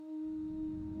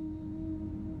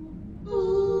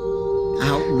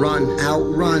Outrun,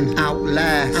 outrun,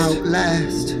 outlast,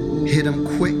 outlast. Hit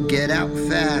 'em quick, get out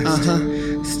fast.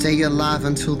 Stay alive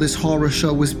until this horror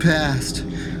show is past.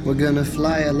 We're gonna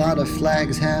fly a lot of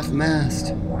flags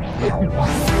half-mast.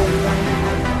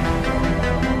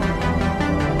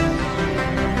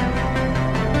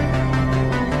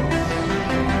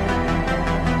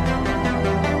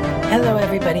 Hello,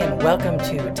 everybody, and welcome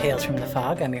to Tales from the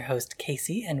Fog. I'm your host,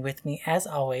 Casey, and with me, as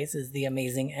always, is the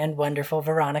amazing and wonderful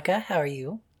Veronica. How are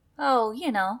you? Oh,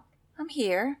 I'm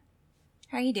here.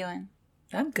 How are you doing?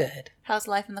 I'm good. How's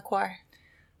life in the Quar?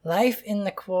 Life in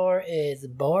the Quar is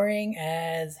boring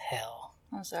as hell.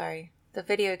 I'm sorry. The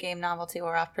video game novelty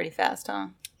wore off pretty fast, huh?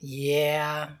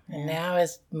 Yeah, and now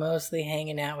it's mostly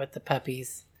hanging out with the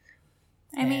puppies.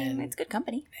 I mean, it's good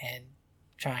company. And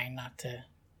trying not to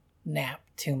nap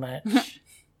too much.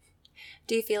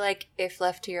 Do you feel like if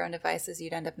left to your own devices,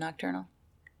 you'd end up nocturnal?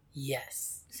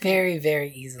 Yes. Very,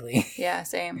 very easily. Yeah,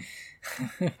 same.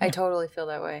 I totally feel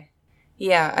that way.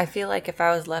 Yeah, I feel like if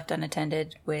I was left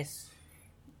unattended with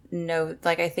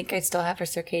I think I'd still have a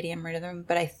circadian rhythm,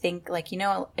 but I think,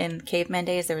 in caveman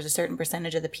days, there was a certain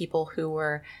percentage of the people who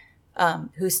were,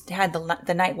 who had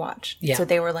the night watch. Yeah. So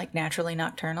they were, naturally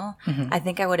nocturnal. Mm-hmm. I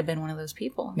think I would have been one of those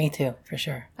people. Me too, for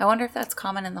sure. I wonder if that's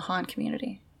common in the haunt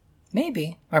community.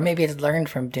 Maybe. Or maybe it's learned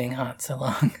from doing haunt so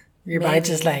long. Your body's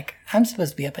just like, I'm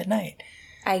supposed to be up at night.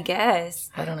 I guess.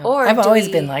 I don't know. Or I've always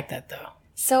been like that, though.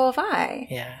 So have I.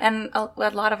 Yeah. And a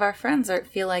lot of our friends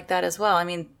feel like that as well. I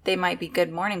mean, they might be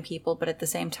good morning people, but at the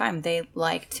same time, they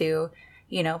like to,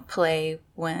 play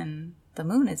when the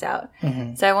moon is out.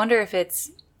 Mm-hmm. So I wonder if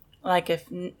it's, if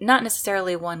not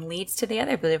necessarily one leads to the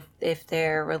other, but if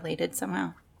they're related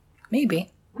somehow.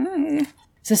 Maybe.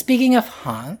 So speaking of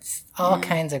haunts, all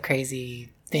kinds of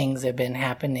crazy things have been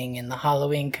happening in the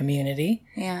Halloween community.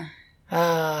 Yeah.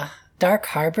 Dark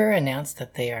Harbor announced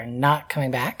that they are not coming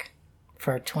back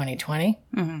for 2020,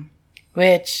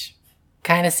 which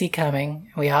kind of see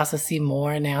coming. We also see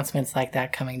more announcements like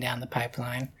that coming down the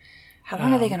pipeline. How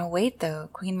long are they going to wait, though?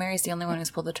 Queen Mary's the only one who's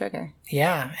pulled the trigger.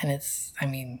 Yeah, and it's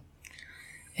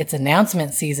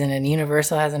announcement season, and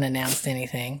Universal hasn't announced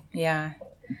anything. Yeah.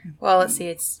 Well, let's see.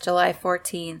 It's July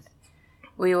 14th.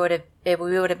 We would have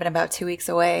been about 2 weeks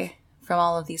away from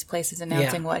all of these places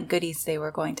announcing what goodies they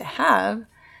were going to have.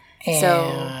 And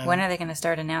so when are they going to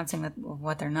start announcing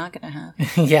what they're not going to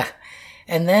have? Yeah.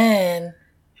 And then,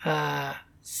 I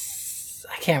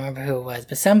can't remember who it was,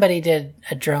 but somebody did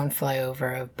a drone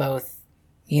flyover of both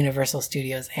Universal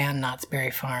Studios and Knott's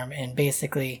Berry Farm, and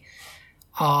basically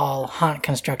all haunt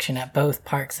construction at both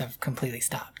parks have completely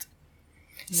stopped.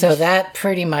 So that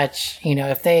pretty much,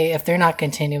 if they're not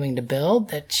continuing to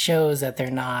build, that shows that they're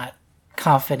not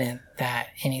confident that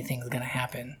anything's going to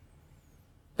happen.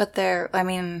 But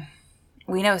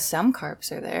we know some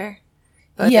carps are there,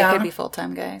 but they could be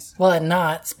full-time guys. Well, at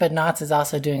Knott's, but Knott's is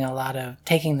also doing a lot of,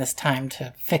 taking this time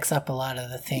to fix up a lot of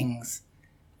the things.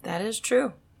 That is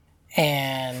true.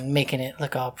 And making it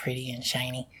look all pretty and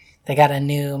shiny. They got a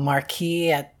new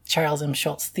marquee at Charles M.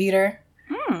 Schultz Theater.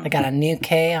 They got a new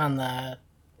K on the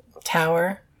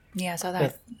tower. Yeah, I saw that.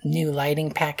 With new lighting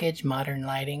package, modern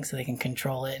lighting, so they can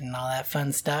control it and all that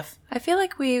fun stuff. I feel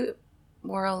like we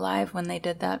were alive when they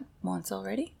did that once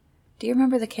already. Do you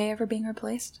remember the K ever being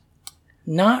replaced?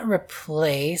 Not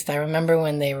replaced. I remember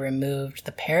when they removed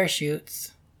the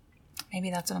parachutes. Maybe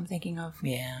that's what I'm thinking of.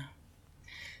 Yeah.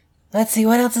 Let's see,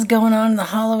 what else is going on in the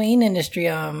Halloween industry?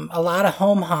 A lot of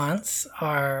home haunts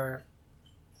are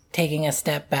taking a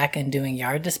step back and doing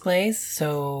yard displays.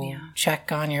 So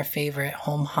check on your favorite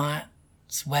home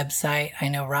haunts website. I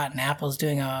know Rotten Apple's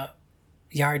doing a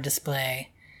yard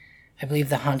display. I believe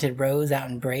the Haunted Rose out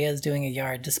in Brea is doing a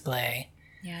yard display.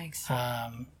 Yikes.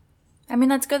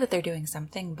 That's good that they're doing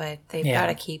something, but they've got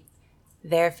to keep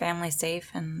their family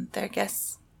safe and their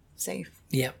guests safe.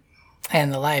 Yep.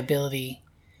 And the liability,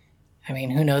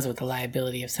 who knows what the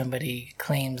liability if somebody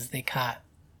claims they caught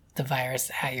the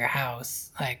virus at your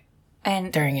house,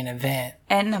 and during an event.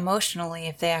 And emotionally,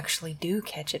 if they actually do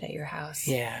catch it at your house.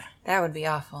 Yeah. That would be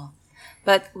awful.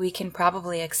 But we can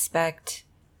probably expect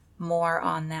more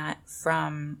on that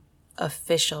from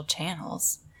official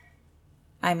channels.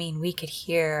 We could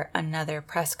hear another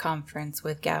press conference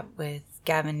with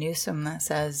Gavin Newsom that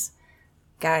says,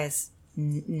 guys,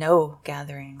 no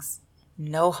gatherings,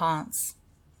 no haunts,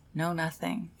 no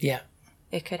nothing. Yeah.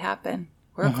 It could happen.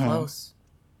 We're close.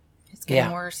 It's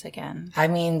getting worse again.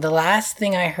 The last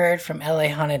thing I heard from LA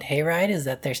Haunted Hayride is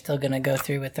that they're still going to go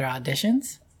through with their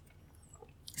auditions.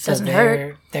 So Doesn't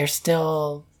hurt. They're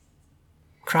still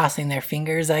crossing their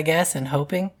fingers, I guess, and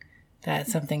hoping that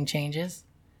something changes.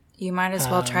 You might as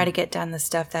well try to get done the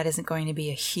stuff that isn't going to be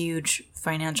a huge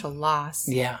financial loss.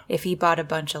 Yeah. If he bought a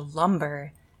bunch of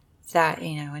lumber that,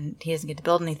 and he doesn't get to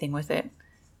build anything with it,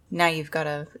 now you've got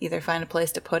to either find a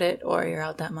place to put it or you're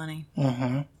out that money.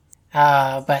 Mm-hmm.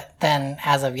 But then,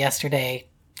 as of yesterday,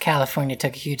 California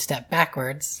took a huge step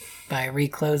backwards by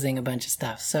reclosing a bunch of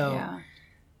stuff. So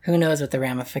who knows what the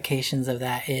ramifications of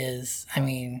that is. I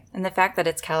mean... And the fact that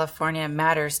it's California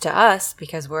matters to us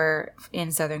because we're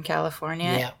in Southern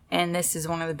California. Yeah. And this is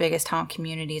one of the biggest haunt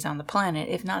communities on the planet,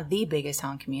 if not the biggest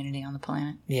haunt community on the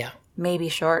planet. Yeah. Maybe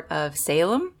short of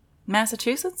Salem,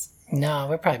 Massachusetts? No,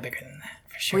 we're probably bigger than that,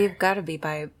 for sure. We've got to be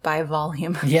by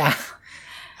volume. Yeah.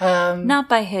 Not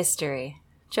by history,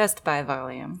 just by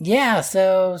volume. Yeah,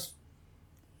 so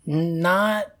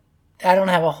I don't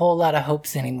have a whole lot of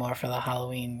hopes anymore for the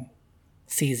Halloween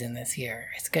season this year.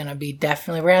 It's going to be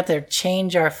definitely, we're going to have to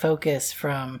change our focus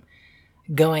from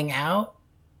going out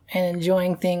and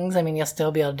enjoying things. I mean, you'll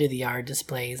still be able to do the yard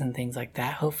displays and things like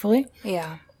that, hopefully.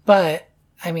 Yeah. But,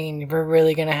 I mean, we're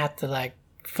really going to have to,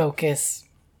 focus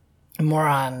more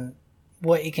on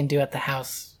what you can do at the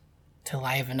house to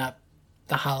liven up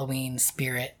the Halloween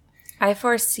spirit. I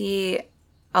foresee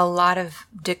a lot of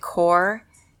decor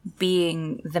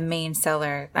being the main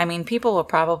seller. I mean, people will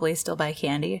probably still buy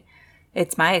candy.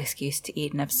 It's my excuse to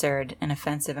eat an absurd and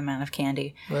offensive amount of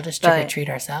candy. We'll just trick or treat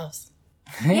ourselves.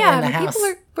 Yeah, in the house.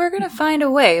 we're going to find a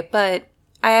way, but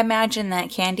I imagine that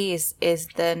candy is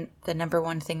the number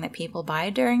one thing that people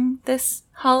buy during this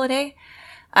holiday.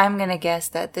 I'm going to guess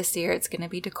that this year it's going to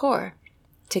be decor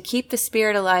to keep the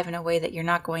spirit alive in a way that you're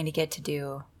not going to get to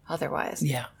do otherwise.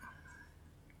 Yeah.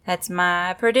 That's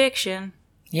my prediction.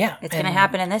 Yeah. It's going to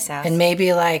happen in this house. And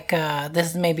maybe this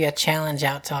is maybe a challenge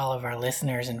out to all of our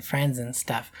listeners and friends and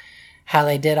stuff. How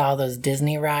they did all those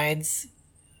Disney rides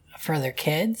for their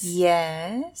kids.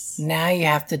 Yes. Now you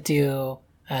have to do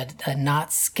a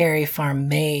Not Scary Farm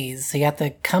maze. So you have to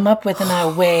come up with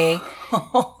a way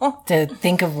to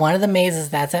think of one of the mazes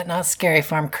that's at Not Scary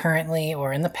Farm currently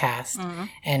or in the past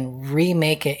and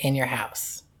remake it in your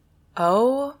house.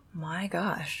 Oh my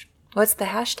gosh. What's the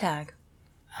hashtag?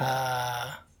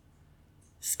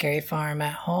 Scary Farm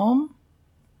at home?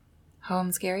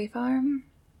 Home Scary Farm?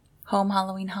 Home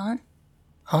Halloween Haunt?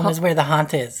 Home is where the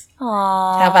haunt is.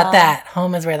 Aww. How about that?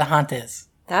 Home is where the haunt is.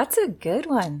 That's a good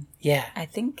one. Yeah. I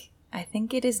think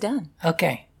it is done.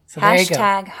 Okay. So there you go.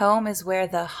 Hashtag home is where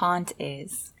the haunt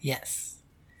is. Yes.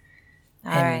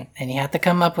 All right. And you have to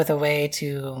come up with a way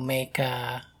to make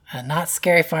a Not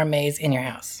Scary Farm maze in your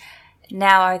house.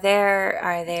 Now, are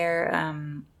there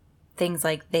things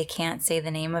like they can't say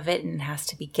the name of it and it has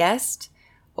to be guessed?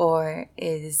 Or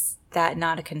is that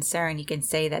not a concern? You can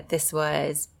say that this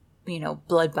was,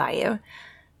 Blood Bayou.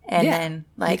 And then,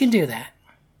 you can do that.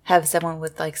 Have someone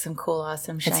with, some cool,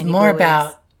 awesome, shiny It's more blue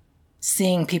about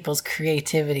seeing people's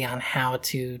creativity on how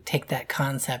to take that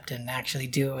concept and actually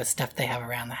do it with stuff they have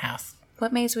around the house.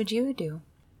 What maze would you do?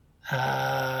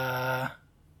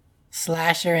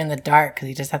 Slasher in the dark, because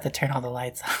you just have to turn all the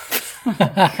lights off.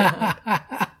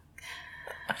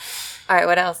 All right,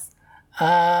 what else?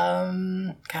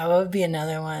 God, what would be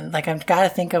another one? I've got to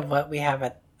think of what we have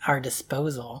at our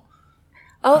disposal.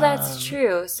 Oh, that's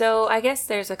true. So I guess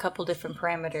there's a couple different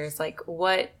parameters.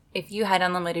 What if you had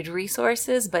unlimited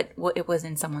resources, but it was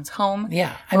in someone's home?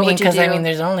 Yeah, because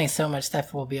there's only so much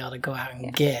stuff we'll be able to go out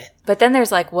and get. But then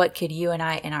there's what could you and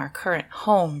I in our current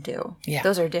home do? Yeah,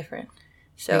 those are different.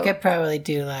 So we could probably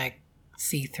do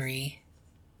C3.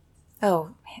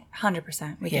 Oh,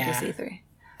 100%. We could do C3.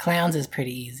 Clowns is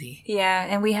pretty easy. Yeah,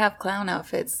 and we have clown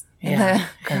outfits in the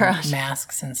garage. And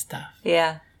masks and stuff.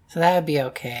 Yeah. So that would be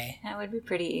okay. That would be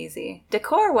pretty easy.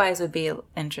 Decor-wise would be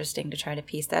interesting to try to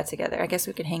piece that together. I guess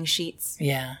we could hang sheets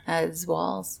as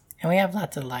walls. And we have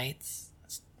lots of lights.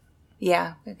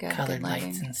 Yeah. We've got colored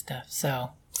lights and stuff.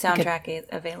 So soundtrack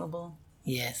available.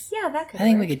 Yes. Yeah, that could I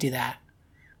think work. we could do that.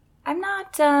 I'm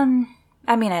not,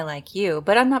 I like you,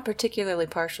 but I'm not particularly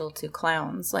partial to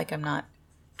clowns. I'm not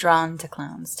drawn to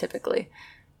clowns, typically.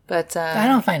 But, I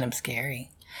don't find them scary.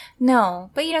 No,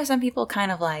 but, some people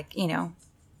kind of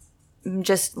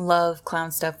just love clown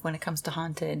stuff when it comes to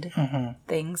haunted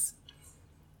things.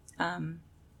 I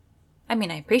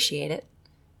appreciate it.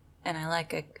 And I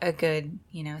like a good,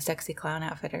 sexy clown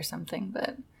outfit or something,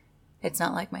 but it's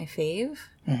not my fave.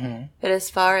 Mm-hmm. But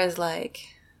as far as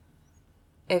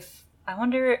I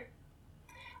wonder,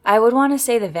 I would want to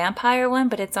say the vampire one,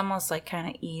 but it's almost kind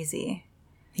of easy.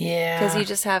 Yeah. Because you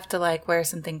just have to wear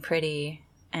something pretty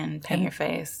and paint your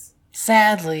face.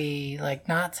 Sadly,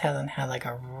 Knott's hasn't had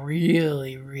a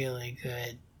really, really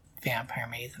good vampire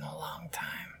maze in a long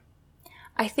time.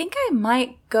 I think I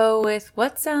might go with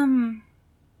what's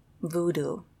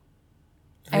Voodoo.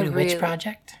 Voodoo Witch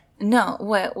Project? No,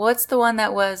 what's the one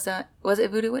that was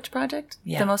it Voodoo Witch Project?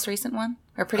 Yeah. The most recent one?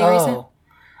 Or pretty recent?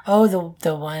 Oh,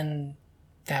 the one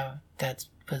that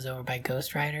was over by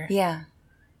Ghost Rider? Yeah.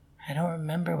 I don't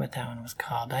remember what that one was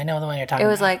called. I know the one you're talking about.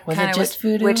 It was like was kind it of just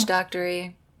Voodoo? witch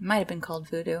doctory. Might have been called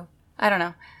Voodoo. I don't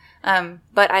know.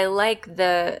 But I like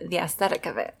the aesthetic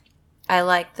of it. I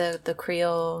like the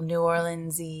Creole, New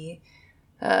Orleans-y,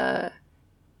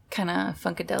 kind of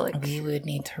funkadelic. We would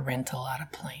need to rent a lot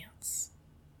of plants.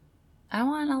 I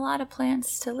want a lot of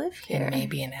plants to live here. And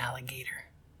maybe an alligator.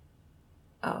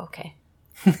 Oh, okay.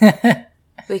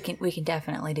 We can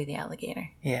definitely do the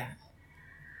alligator. Yeah.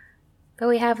 But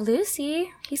we have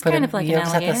Lucy. He's But kind of like you an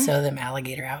just alligator. have to sew them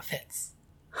alligator outfits.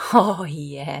 Oh,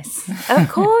 yes. Of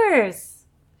course.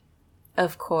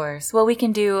 Of course. Well, we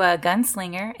can do a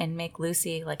gunslinger and make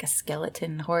Lucy like a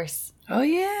skeleton horse. Oh,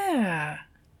 yeah.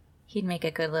 He'd make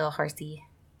a good little horsey.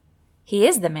 He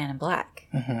is the man in black.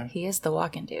 Mm-hmm. He is the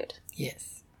walking dude.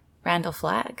 Yes. Randall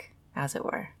Flagg, as it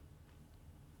were.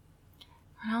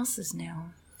 What else is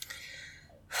new?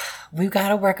 We've got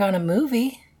to work on a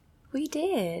movie. We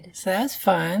did. So that was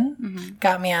fun. Mm-hmm.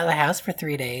 Got me out of the house for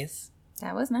 3 days.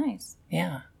 That was nice.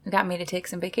 Yeah. It got me to take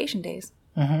some vacation days.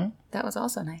 Mm-hmm. That was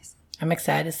also nice. I'm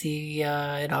excited to see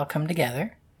it all come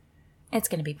together. It's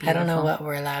going to be beautiful. I don't know what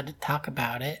we're allowed to talk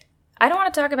about it. I don't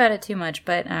want to talk about it too much,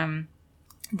 but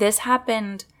this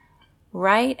happened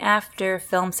right after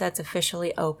film sets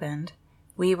officially opened.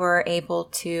 We were able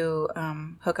to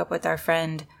hook up with our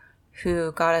friend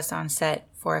who got us on set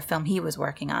for a film he was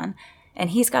working on.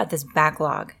 And he's got this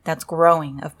backlog that's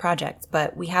growing of projects,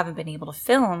 but we haven't been able to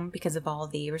film because of all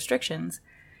the restrictions.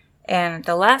 And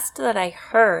the last that I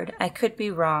heard, I could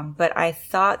be wrong, but I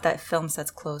thought that film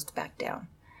sets closed back down.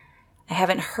 I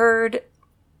haven't heard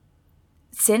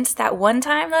since that one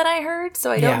time that I heard,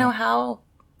 so I don't know how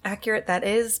accurate that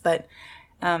is, but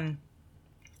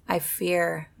I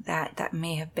fear that that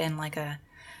may have been like a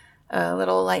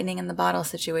little lightning in the bottle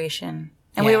situation.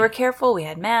 And we were careful. We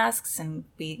had masks and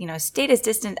we, stayed as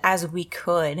distant as we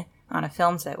could on a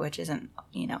film set, which isn't,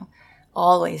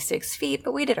 always 6 feet,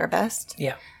 but we did our best.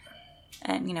 Yeah.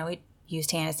 And, we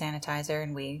used hand sanitizer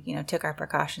and we, took our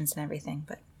precautions and everything.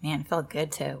 But, man, it felt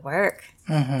good to work.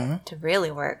 Mm-hmm. To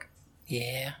really work.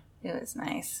 Yeah. It was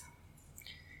nice.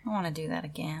 I want to do that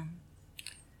again.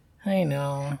 I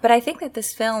know. But I think that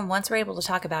this film, once we're able to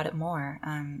talk about it more,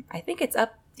 I think it's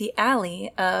up the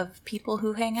alley of people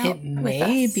who hang out It with us.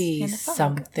 may be in the fog.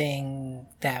 something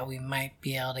that we might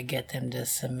be able to get them to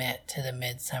submit to the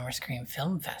Midsummer Scream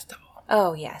Film Festival.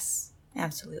 Oh, yes.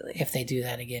 Absolutely. If they do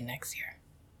that again next year.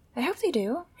 I hope they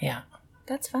do. Yeah.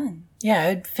 That's fun. Yeah,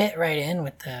 it would fit right in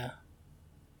with the...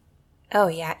 Oh,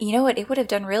 yeah. You know what? It would have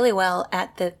done really well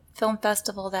at the film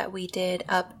festival that we did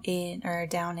down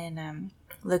in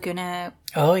Laguna.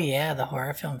 Oh, yeah, the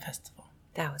Horror Film Festival.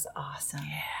 That was awesome.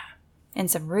 Yeah. And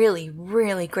some really,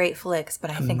 really great flicks.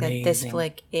 But I think that this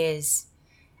flick is...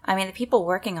 I mean, the people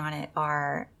working on it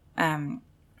are...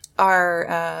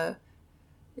 our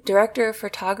director of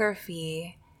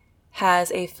photography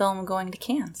has a film going to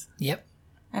Cannes. Yep.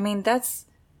 I mean, it's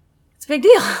a big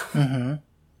deal. Mm-hmm.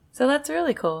 So that's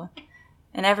really cool.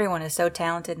 And everyone is so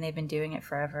talented and they've been doing it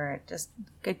forever. Just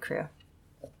good crew.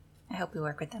 I hope we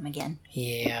work with them again.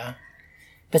 Yeah.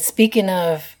 But speaking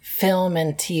of film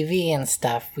and TV and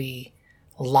stuff, we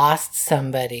lost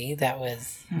somebody that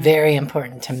was very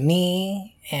important to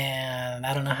me, and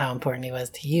I don't know how important he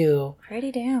was to you.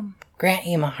 Pretty damn. Grant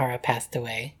Imahara passed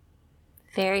away.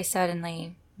 Very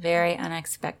suddenly, very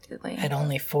unexpectedly. At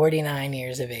only 49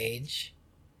 years of age.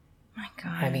 My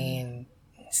God. I mean,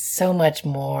 so much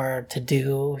more to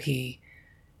do. He,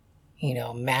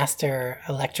 master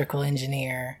electrical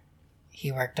engineer.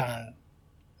 He worked on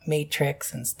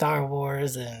Matrix and Star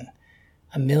Wars and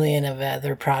a million of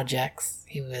other projects.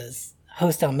 He was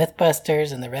host on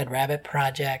Mythbusters and the Red Rabbit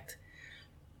Project.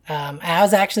 I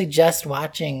was actually just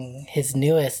watching his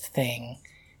newest thing,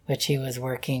 which he was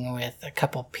working with a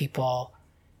couple people,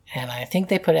 and I think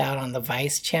they put it out on the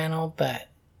Vice channel, but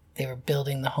they were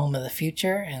building the home of the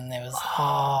future, and it was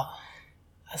all...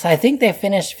 So I think they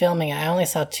finished filming. I only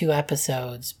saw 2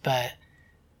 episodes, but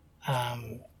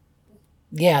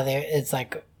it's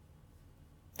like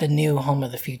the new home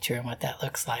of the future and what that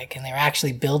looks like, and they were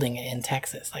actually building it in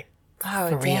Texas, like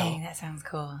for dang, real. that sounds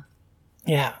cool.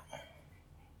 Yeah.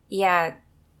 Yeah,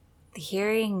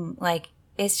 hearing,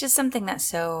 it's just something that's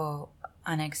so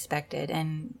unexpected,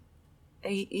 and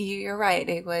you're right,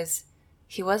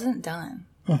 he wasn't done.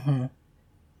 Mm-hmm.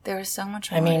 There was so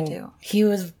much more to do.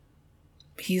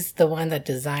 He's the one that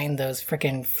designed those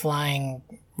freaking flying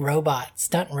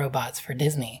stunt robots for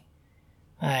Disney.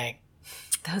 Like,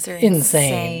 Those are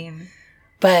insane. insane.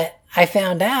 But I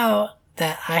found out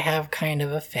that I have kind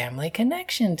of a family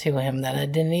connection to him that I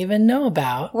didn't even know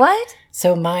about. What?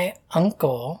 So my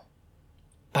uncle,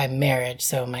 by marriage,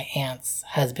 so my aunt's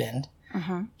husband,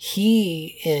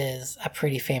 he is a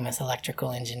pretty famous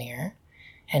electrical engineer.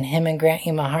 And him and Grant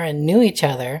Imahara knew each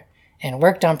other and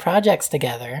worked on projects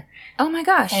together. Oh my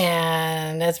gosh.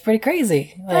 And that's pretty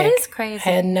crazy. That is crazy.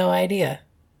 I had no idea.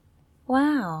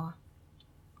 Wow.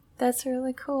 That's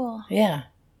really cool. Yeah.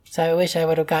 So I wish I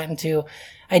would have gotten to...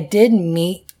 I did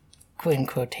meet, in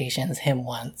quotations, him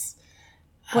once.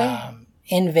 Where?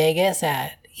 In Vegas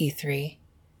at E3.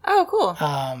 Oh, cool.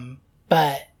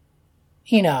 But,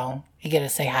 you know, you get to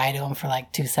say hi to him for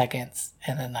like 2 seconds,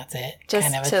 and then that's it.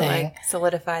 Just kind of a to thing. like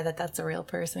solidify that that's a real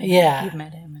person. Yeah. You've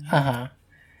met him.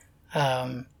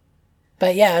 And...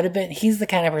 But yeah, it would have been... He's the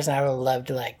kind of person I would have loved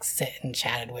to like sit and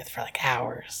chatted with for like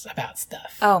hours about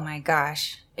stuff. Oh my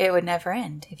gosh. It would never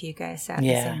end if you guys sat in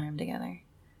the same room together.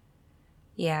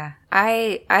 Yeah.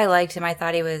 I liked him. I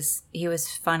thought he was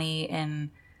funny and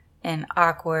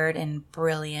awkward and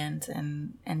brilliant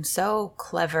and so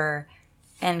clever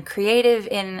and creative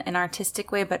in an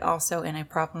artistic way, but also in a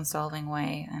problem-solving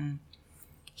way. And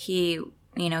he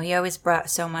always brought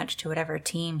so much to whatever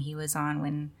team he was on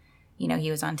when,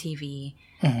 he was on TV.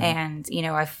 Mm-hmm. And,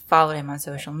 I followed him on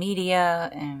social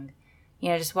media and,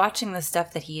 just watching the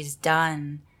stuff that he's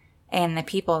done and the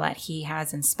people that he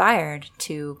has inspired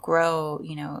to grow,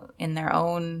 in their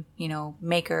own,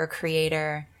 maker,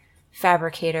 creator,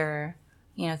 fabricator,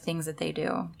 things that they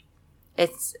do.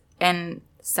 It's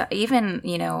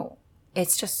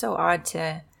just so odd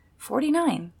to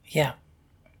 49. Yeah.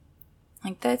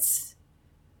 Like that's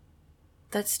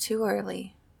too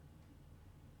early.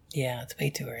 Yeah, it's way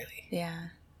too early. Yeah.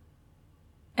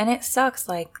 And it sucks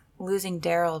like losing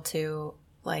Daryl to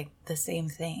like the same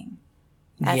thing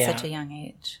at such a young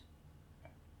age.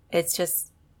 It's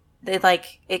just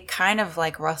it kind of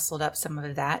like rustled up some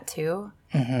of that too.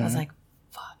 Mm-hmm. I was like,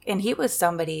 fuck. And he was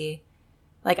somebody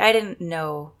like I didn't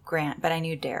know Grant, but I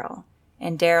knew Daryl.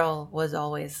 And Daryl was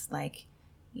always like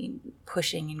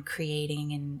pushing and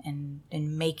creating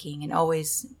and making and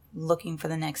always looking for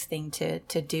the next thing to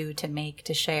do, to make,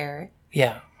 to share.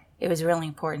 Yeah. It was really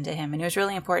important to him. And it was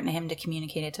really important to him to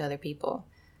communicate it to other people.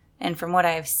 And from what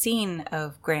I have seen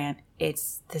of Grant,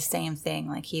 it's the same thing.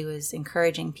 Like he was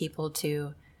encouraging people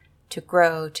to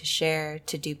grow, to share,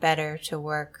 to do better, to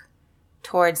work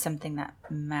towards something that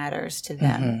matters to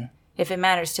them. Mm-hmm. If it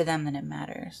matters to them, then it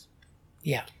matters.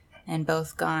 Yeah. And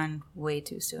both gone way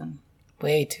too soon.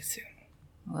 Way too soon.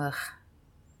 Ugh.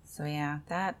 So yeah,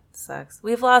 that sucks.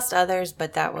 We've lost others,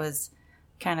 but that was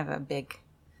kind of it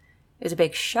was a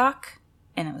big shock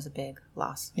and it was a big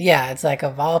loss. Yeah, it's like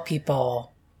of all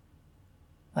people,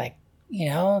 like,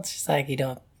 it's just like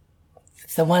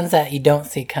it's the ones that you don't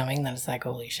see coming that it's like,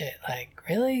 holy shit, like,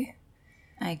 really?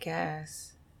 I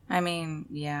guess. I mean,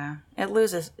 yeah.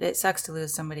 It sucks to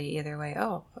lose somebody either way.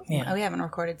 Oh, yeah. We haven't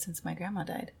recorded since my grandma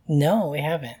died. No, we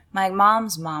haven't. My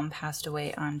mom's mom passed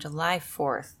away on July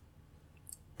 4th,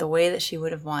 the way that she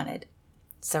would have wanted,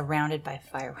 surrounded by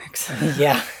fireworks.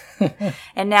 Yeah.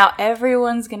 And now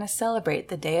everyone's going to celebrate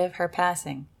the day of her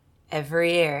passing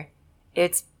every year.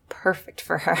 It's perfect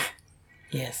for her.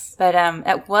 Yes. But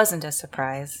it wasn't a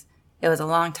surprise. It was a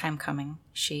long time coming.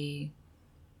 She,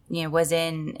 was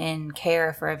in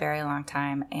care for a very long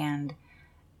time and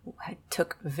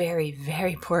took very,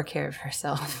 very poor care of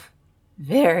herself.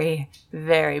 Very,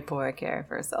 very poor care of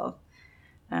herself.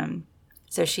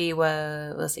 So she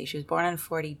was, she was born in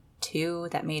 42.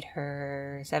 That made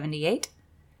her 78.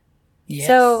 Yes.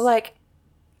 So, like...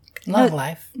 Long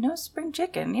life. No spring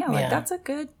chicken. Yeah, like that's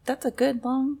a good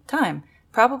long time.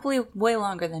 Probably way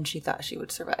longer than she thought she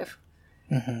would survive.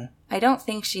 Mm-hmm. I don't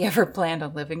think she ever planned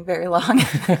on living very long.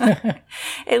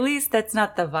 At least that's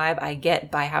not the vibe I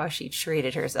get by how she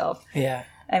treated herself. Yeah.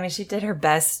 I mean, she did her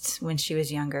best when she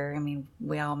was younger. I mean,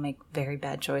 we all make very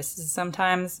bad choices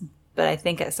sometimes. But I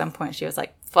think at some point she was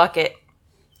like, fuck it.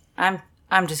 I'm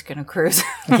just going to cruise.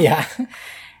 Yeah.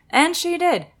 And she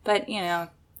did. But, I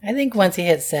think once you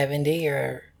hit 70,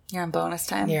 you're on bonus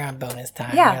time. You're on bonus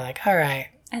time. Yeah. You're like, all right.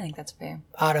 I think that's fair.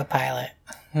 Autopilot.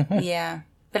 Yeah.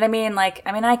 But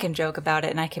I can joke about it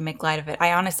and I can make light of it.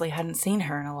 I honestly hadn't seen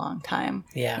her in a long time.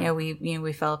 Yeah.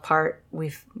 We fell apart.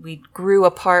 We grew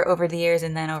apart over the years,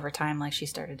 and then over time, like, she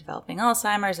started developing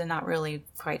Alzheimer's and not really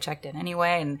quite checked in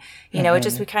anyway. And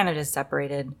we kind of just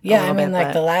separated. Yeah, I mean,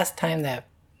 the last time that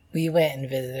we went and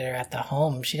visited her at the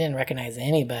home, she didn't recognize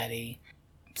anybody.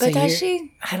 But does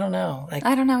she? I don't know. Like,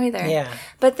 I don't know either. Yeah.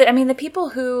 But the people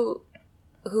who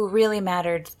really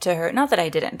mattered to her, not that I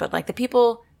didn't, but like the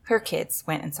people, her kids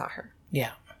went and saw her.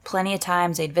 Yeah. Plenty of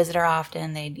times they'd visit her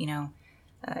often. They'd,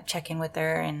 check in with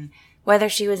her, and whether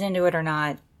she was into it or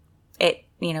not, it,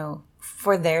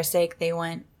 for their sake, they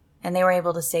went and they were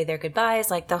able to say their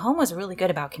goodbyes. Like, the home was really good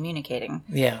about communicating.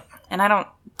 Yeah. And I don't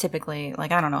typically, I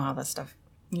don't know how this stuff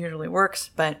usually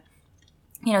works, but,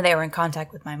 they were in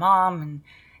contact with my mom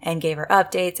and gave her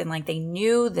updates, and they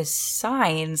knew the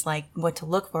signs, what to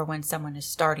look for when someone is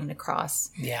starting to cross.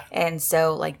 Yeah. And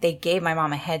so they gave my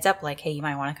mom a heads up, hey, you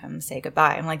might want to come say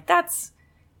goodbye. I'm like, that's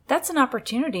an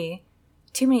opportunity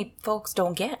too many folks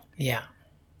don't get. Yeah.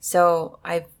 So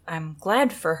I'm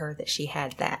glad for her that she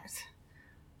had that.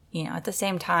 At the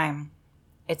same time,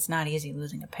 it's not easy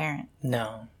losing a parent.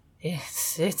 No.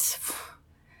 It's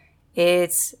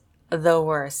the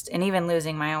worst. And even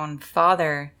losing my own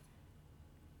father,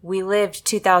 we lived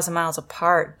 2,000 miles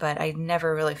apart, but I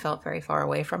never really felt very far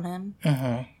away from him.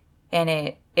 Mm-hmm. And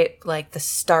it the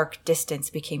stark distance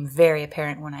became very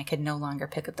apparent when I could no longer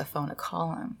pick up the phone to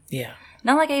call him. Yeah.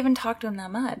 Not like I even talked to him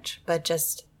that much, but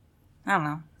just, I don't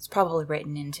know. It's probably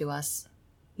written into us,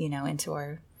 into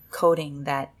our coding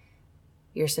that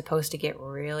you're supposed to get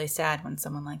really sad when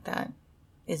someone like that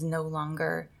is no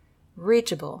longer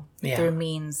reachable through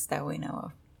means that we know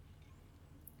of.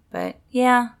 But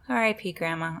yeah, R.I.P.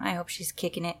 Grandma. I hope she's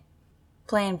kicking it,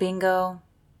 playing bingo.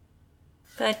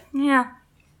 But yeah,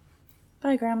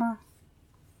 bye, Grandma.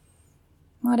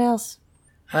 What else?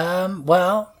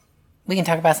 Well, we can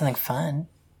talk about something fun.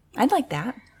 I'd like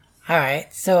that. All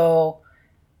right. So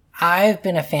I've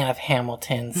been a fan of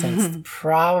Hamilton since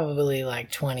probably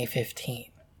 2015.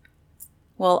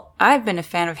 Well, I've been a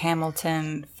fan of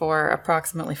Hamilton for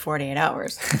approximately 48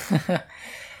 hours.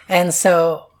 And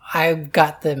so I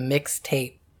got the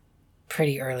mixtape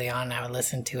pretty early on. I would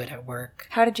listen to it at work.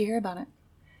 How did you hear about it?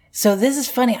 So this is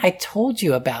funny. I told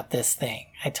you about this thing.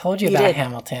 I told you about did.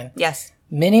 Hamilton. Yes.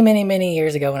 Many, many, many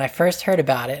years ago when I first heard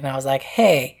about it. And I was like,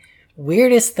 hey,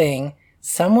 weirdest thing.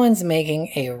 Someone's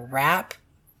making a rap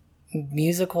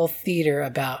musical theater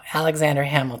about Alexander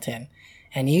Hamilton.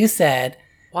 And you said...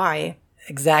 Why?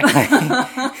 Exactly.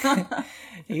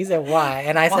 You said why.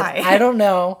 And I said, I don't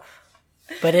know,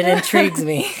 but it intrigues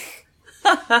me.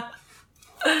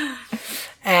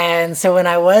 And so when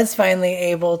I was finally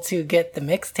able to get the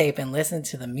mixtape and listen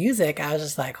to the music, I was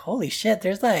just like, holy shit,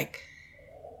 there's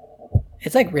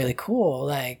it's really cool.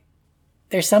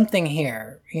 There's something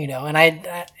here, and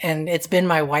and it's been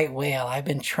my white whale. I've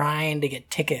been trying to get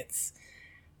tickets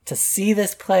to see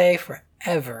this play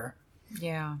forever.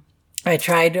 Yeah. I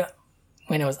tried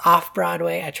when it was off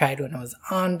Broadway. I tried when it was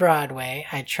on Broadway.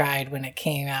 I tried when it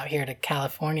came out here to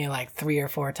California 3 or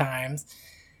 4 times.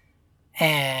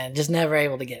 And just never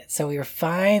able to get it. So we were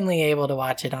finally able to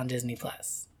watch it on Disney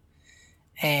Plus.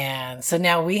 And so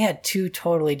now we had 2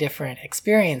 totally different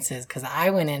experiences because I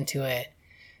went into it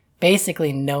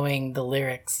basically knowing the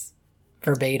lyrics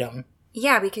verbatim.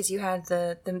 Yeah, because you had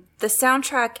the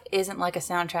soundtrack isn't like a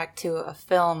soundtrack to a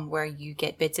film where you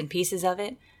get bits and pieces of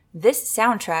it. This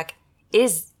soundtrack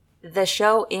is the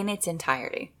show in its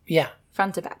entirety. Yeah.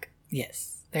 Front to back.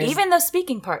 Yes. Even those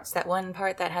speaking parts, that one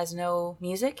part that has no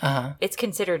music, it's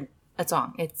considered a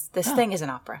song. This thing is an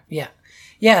opera. Yeah.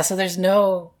 Yeah, so there's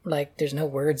no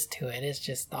words to it. It's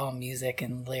just all music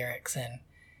and lyrics and...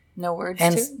 No words to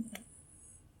it?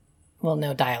 Well,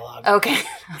 no dialogue. Okay.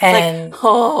 And...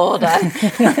 hold on.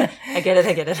 I get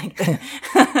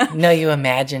it. No, you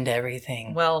imagined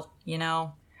everything. Well,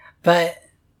 But...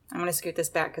 I'm going to scoot this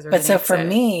back because we're But so for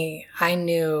me, I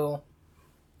knew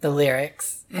the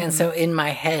lyrics. Mm-hmm. And so in my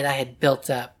head, I had built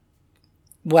up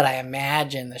what I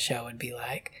imagined the show would be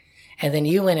like. And then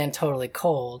you went in totally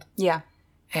cold. Yeah.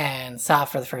 And saw it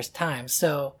for the first time.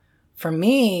 So for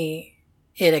me,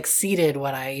 it exceeded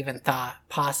what I even thought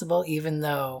possible, even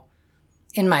though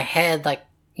in my head,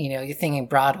 you're thinking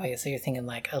Broadway. So you're thinking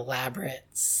elaborate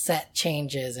set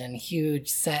changes and huge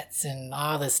sets and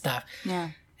all this stuff.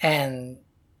 Yeah. And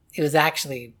it was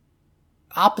actually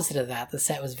opposite of that. The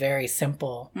set was very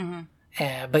simple,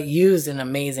 but used in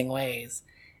amazing ways.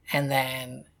 And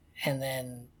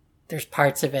then there's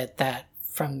parts of it that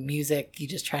from music, you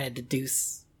just try to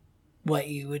deduce what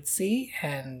you would see.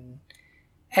 And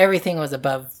everything was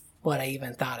above what I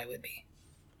even thought it would be.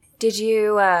 Did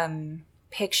you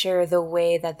picture the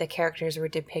way that the characters were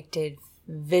depicted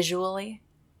visually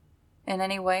in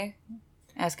any way?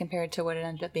 As compared to what it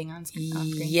ended up being on screen?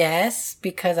 Yes,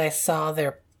 because I saw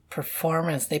their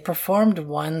performance. They performed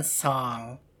one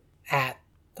song at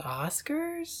the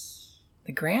Oscars?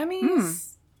 The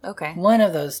Grammys? Okay. One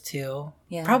of those 2.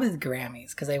 Yeah. Probably the Grammys,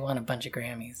 because they won a bunch of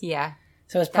Grammys. Yeah.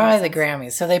 So it's probably the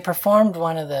Grammys. So they performed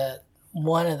one of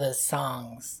the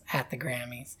songs at the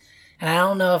Grammys. And I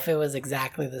don't know if it was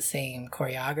exactly the same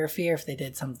choreography or if they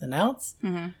did something else.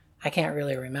 Mm-hmm. I can't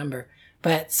really remember.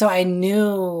 But so I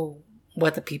knew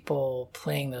what the people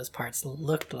playing those parts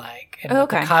looked like and what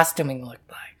the costuming looked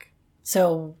like.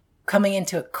 So coming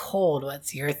into it cold,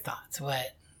 what's your thoughts?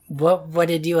 What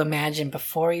did you imagine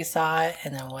before you saw it?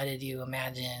 And then what did you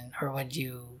imagine or what did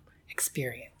you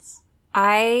experience?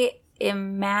 I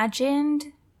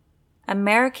imagined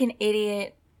American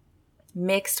Idiot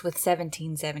mixed with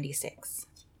 1776.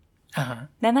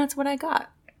 Then that's what I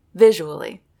got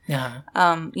visually.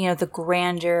 The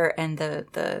grandeur and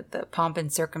the pomp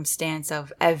and circumstance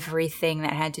of everything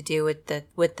that had to do with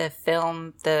the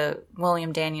film, the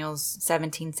William Daniels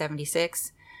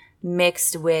 1776,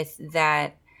 mixed with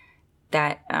that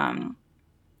kind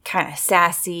of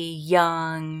sassy,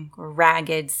 young,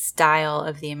 ragged style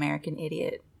of the American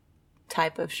Idiot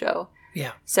type of show.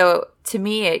 Yeah. So to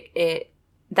me, it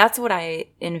that's what I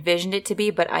envisioned it to be,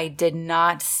 but I did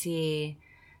not see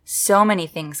so many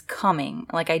things coming.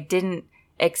 Like, I didn't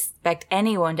expect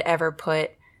anyone to ever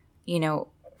put,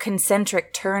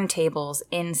 concentric turntables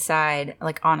inside,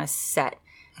 like, on a set.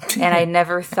 And I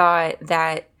never thought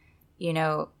that,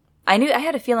 I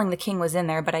had a feeling the king was in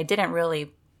there, but I didn't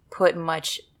really put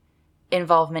much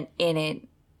involvement in it.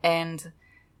 And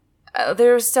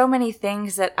there's so many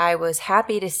things that I was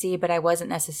happy to see, but I wasn't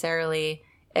necessarily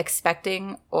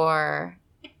expecting or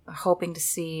hoping to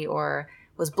see, or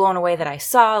was blown away that I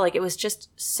saw. Like, it was just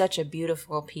such a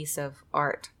beautiful piece of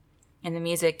art. And the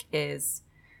music is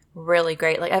really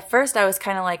great. Like, at first I was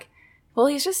kind of like, well,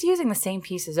 he's just using the same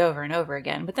pieces over and over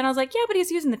again. But then I was like, yeah, but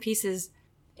he's using the pieces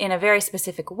in a very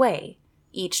specific way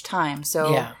each time.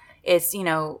 So it's,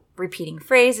 repeating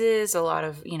phrases, a lot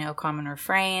of, common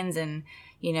refrains, and,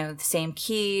 the same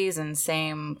keys and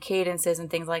same cadences and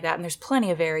things like that. And there's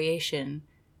plenty of variation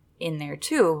in there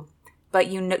too. But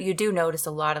you do notice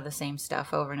a lot of the same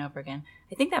stuff over and over again.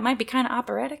 I think that might be kind of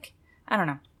operatic. I don't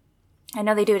know. I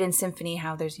know they do it in symphony,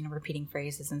 how there's, repeating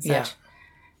phrases and such. Yeah.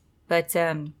 But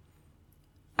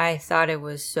I thought it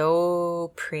was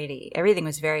so pretty. Everything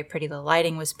was very pretty. The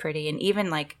lighting was pretty. And even,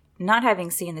 like, not having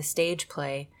seen the stage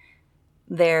play,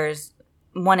 there's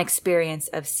one experience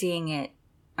of seeing it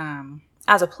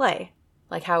as a play.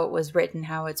 Like, how it was written,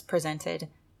 how it's presented.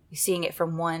 You're seeing it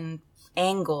from one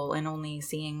angle and only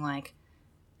seeing, like,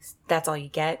 that's all you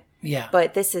get. Yeah.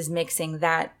 But this is mixing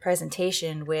that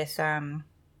presentation with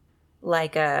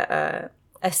like a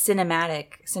cinematic.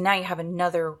 So now you have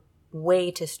another way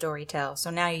to storytell.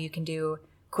 So now you can do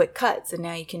quick cuts, and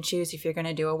now you can choose if you're going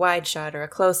to do a wide shot or a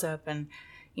close up, and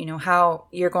how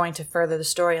you're going to further the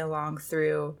story along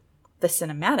through the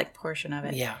cinematic portion of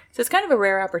it. Yeah. So it's kind of a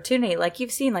rare opportunity. Like,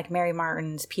 you've seen, like, Mary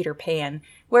Martin's Peter Pan,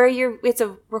 where it's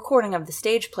a recording of the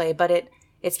stage play, but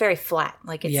it's very flat.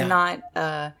 Like, it's not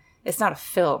a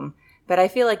film. But I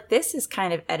feel like this is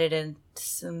kind of edited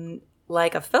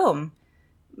like a film,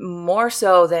 more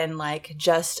so than, like,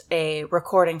 just a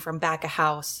recording from back of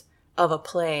house of a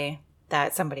play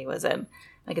that somebody was in.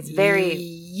 Like, it's very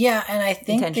and I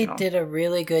think they did a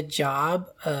really good job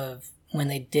of, when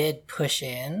they did push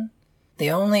in, they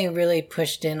only really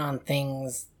pushed in on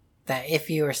things that, if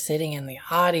you were sitting in the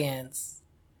audience,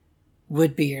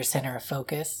 would be your center of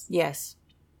focus. Yes.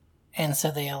 And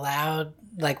so they allowed,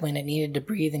 like, when it needed to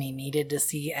breathe and he needed to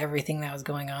see everything that was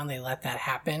going on, they let that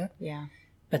happen. Yeah.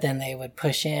 But then they would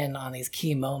push in on these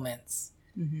key moments.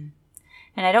 Mm-hmm.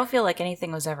 And I don't feel like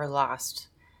anything was ever lost.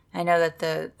 I know that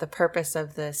the purpose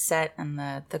of the set and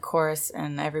the chorus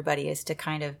and everybody is to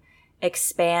kind of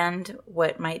expand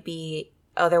what might be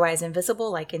otherwise invisible,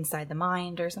 like inside the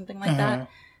mind or something like that.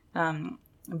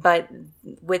 But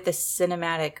with the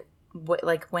cinematic,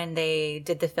 like, when they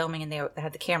did the filming and they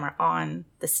had the camera on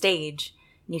the stage,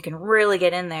 you can really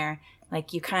get in there.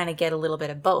 Like, you kind of get a little bit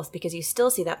of both, because you still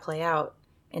see that play out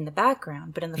in the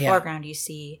background, but in the foreground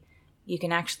you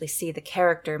can actually see the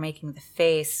character making the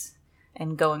face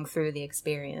and going through the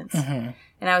experience. And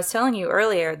I was telling you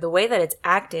earlier, the way that it's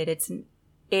acted,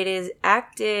 it's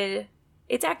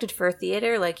acted for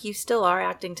theater. Like, you still are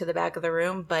acting to the back of the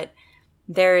room, but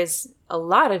there is a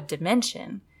lot of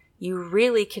dimension. You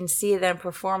really can see them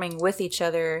performing with each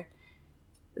other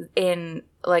in,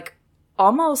 like,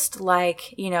 almost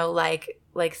like,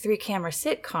 like 3-camera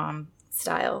sitcom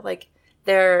style. Like,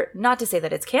 they're, not to say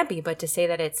that it's campy, but to say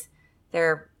that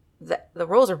the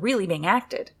roles are really being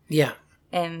acted. Yeah.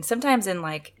 And sometimes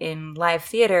in live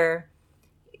theater,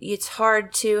 it's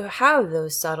hard to have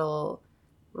those subtle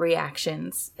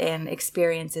reactions and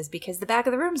experiences because the back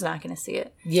of the room's not going to see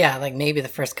it. Yeah, like maybe the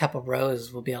first couple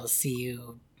rows will be able to see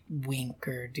you wink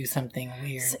or do something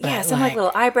weird. So, yeah, some like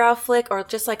little eyebrow flick, or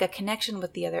just like a connection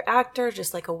with the other actor,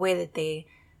 just like a way that they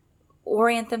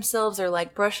orient themselves or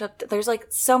like brush up. There's like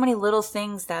so many little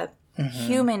things that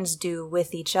humans do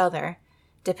with each other,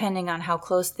 depending on how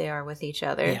close they are with each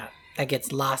other. Yeah, that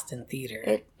gets lost in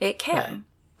theater. It can.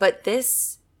 But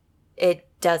this, it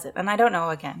doesn't. And I don't know,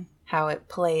 again, how it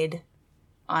played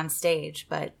on stage,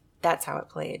 but that's how it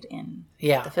played in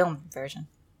the film version.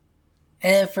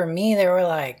 And for me, there were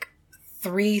like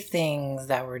 3 things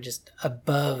that were just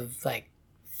above, like,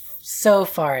 so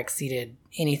far exceeded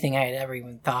anything I had ever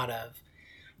even thought of.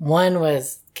 One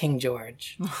was King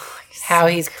George. How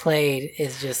he's played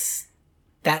is just,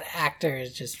 that actor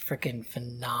is just freaking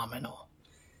phenomenal.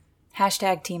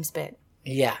 Hashtag Team Spit.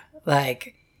 Yeah,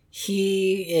 like,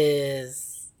 he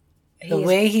is, the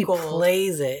way he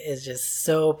plays it is just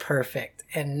so perfect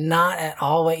and not at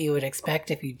all what you would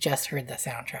expect if you just heard the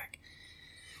soundtrack.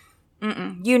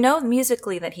 You know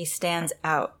musically that he stands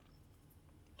out.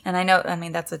 And I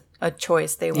mean, that's a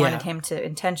choice. They wanted him to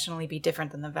intentionally be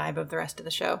different than the vibe of the rest of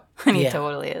the show. And he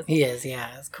totally is. He is,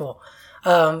 yeah. It's cool.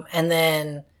 And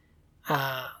then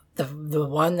the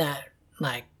one that,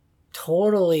 like,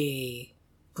 totally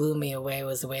blew me away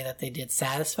was the way that they did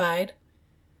Satisfied,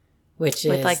 which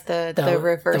with is like the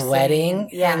reversing. The wedding.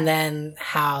 Yeah. And then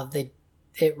how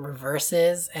it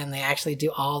reverses and they actually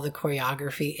do all the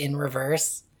choreography in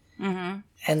reverse. Mm-hmm.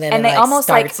 And then they almost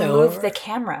like move the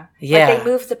camera. Yeah. Like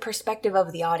they move the perspective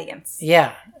of the audience.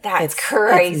 Yeah. That's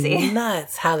crazy. It's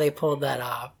nuts how they pulled that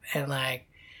off. And like,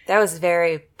 that was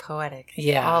very poetic.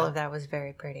 Yeah. All of that was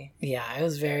very pretty. Yeah, it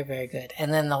was very, very good.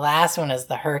 And then the last one is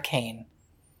the hurricane.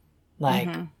 Like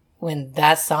when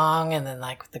that song and then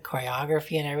like the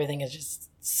choreography and everything is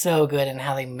just so good, and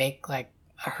how they make like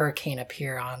a hurricane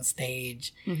appear on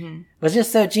stage was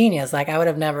just so genius. Like I would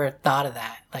have never thought of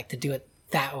that, like to do it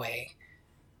that way.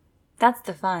 That's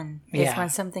the fun. Is when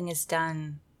something is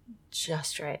done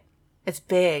just right. It's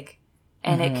big.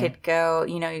 And it could go,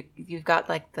 you know, you've got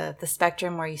like the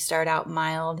spectrum where you start out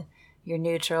mild, you're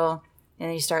neutral, and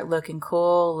then you start looking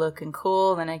cool,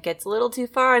 then it gets a little too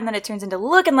far, and then it turns into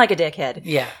looking like a dickhead.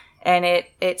 Yeah. And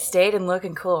it stayed in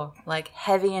looking cool, like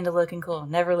heavy into looking cool.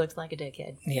 Never looked like a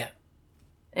dickhead. Yeah.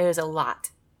 It was a lot.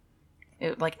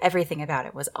 Like everything about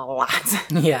it was a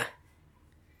lot. Yeah.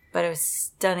 But it was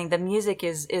stunning. The music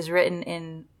is written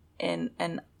in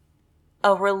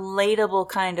a relatable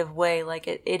kind of way. Like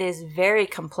it is very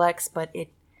complex, but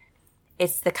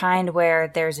it's the kind where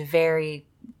there's very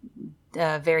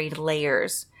varied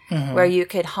layers, where you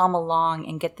could hum along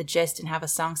and get the gist and have a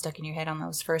song stuck in your head on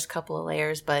those first couple of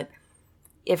layers. But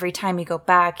every time you go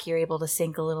back, you're able to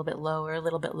sink a little bit lower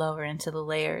into the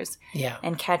layers,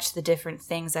 and catch the different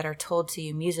things that are told to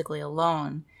you musically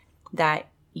alone that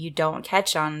you don't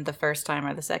catch on the first time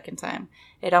or the second time.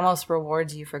 It almost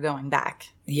rewards you for going back.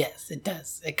 Yes, it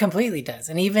does. It completely does.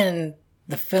 And even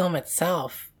the film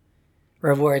itself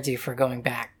rewards you for going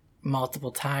back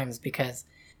multiple times, because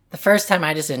the first time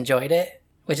I just enjoyed it,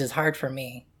 which is hard for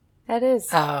me. That is.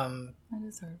 That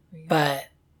is hard for you. But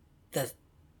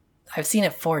I've seen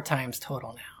it 4 times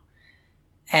total now.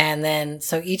 And then,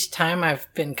 so each time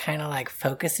I've been kind of like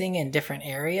focusing in different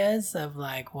areas of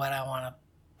like what I want to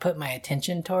put my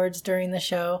attention towards during the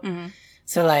show.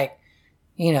 So like,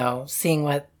 you know, seeing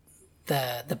what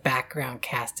the background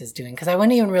cast is doing, because I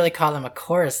wouldn't even really call them a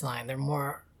chorus line.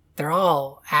 They're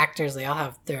all actors. They all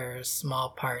have their small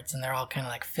parts and they're all kind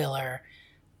of like filler,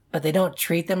 but they don't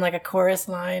treat them like a chorus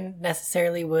line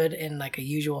necessarily would in like a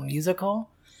usual musical.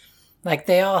 Like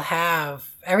they all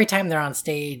have, every time they're on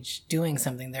stage doing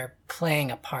something, they're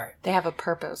playing a part. They have a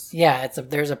purpose. Yeah,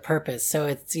 there's a purpose. So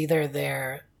it's either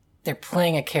they're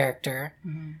playing a character,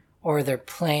 or they're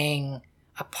playing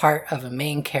a part of a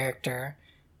main character,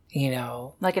 you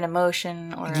know, like an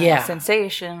emotion or a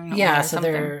sensation. Yeah, so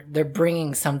something. They're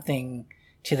bringing something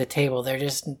to the table.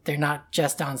 They're not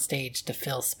just on stage to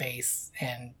fill space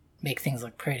and make things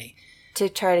look pretty. To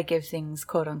try to give things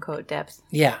quote unquote depth.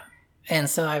 Yeah, and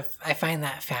so I find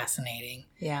that fascinating.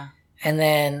 Yeah, and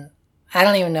then I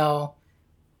don't even know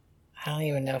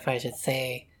if I should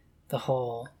say the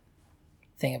whole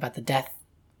thing about the death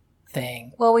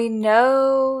thing. Well, we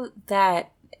know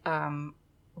that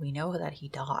he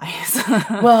dies.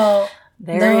 Well,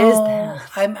 there is that.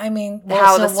 I mean,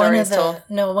 how the story is told.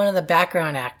 One of the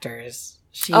background actors,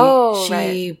 she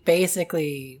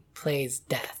basically plays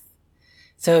death.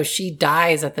 So she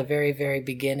dies at the very, very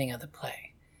beginning of the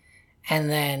play. And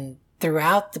then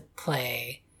throughout the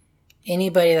play,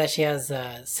 anybody that she has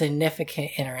a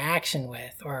significant interaction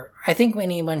with, or I think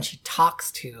anyone she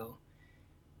talks to,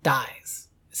 dies.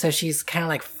 So she's kind of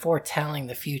like foretelling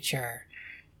the future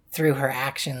through her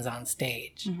actions on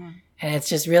stage. And it's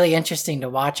just really interesting to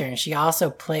watch her. And she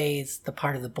also plays the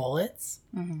part of the bullets.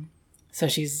 So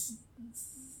she's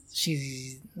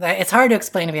it's hard to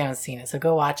explain if you haven't seen it, so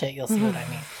go watch it, you'll see what I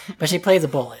mean. But she plays the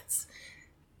bullets.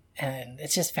 And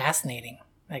it's just fascinating.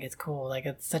 Like, it's cool. Like,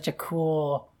 it's such a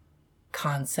cool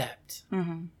concept.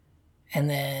 Mm-hmm. And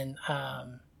then,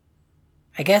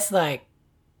 I guess, like,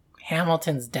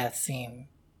 Hamilton's death scene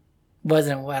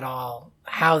wasn't at all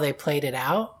how they played it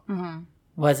out. Mm-hmm.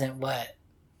 Wasn't what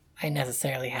I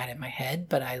necessarily had in my head,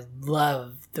 but I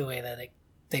love the way that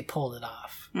they pulled it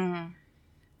off. Mm-hmm.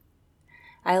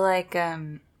 I like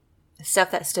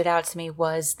stuff that stood out to me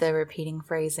was the repeating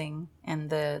phrasing and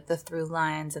the through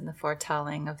lines and the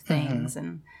foretelling of things,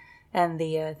 and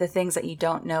the things that you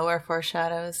don't know are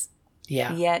foreshadows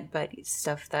yet, but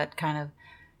stuff that kind of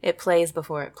it plays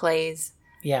before it plays.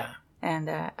 Yeah. And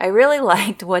I really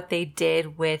liked what they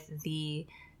did with the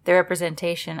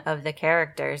representation of the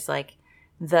characters, like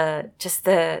the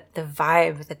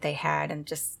vibe that they had, and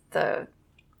just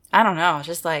I don't know,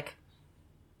 just like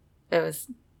it was,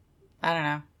 I don't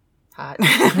know,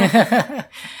 hot.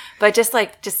 But just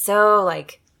so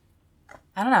like,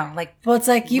 I don't know, like, well, it's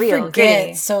like you real, forget.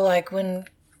 gritty. So like when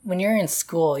you're in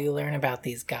school, you learn about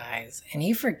these guys and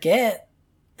you forget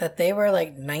that they were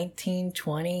like 19,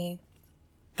 20,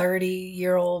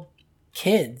 30-year-old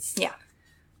kids. Yeah.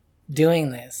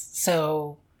 Doing this.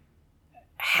 So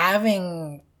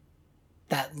having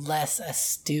that less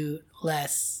astute,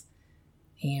 less,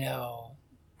 I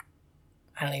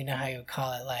don't even know how you would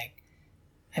call it. Like,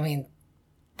 I mean,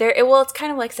 it's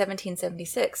kind of like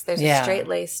 1776. There's Yeah. a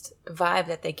straight-laced vibe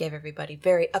that they give everybody,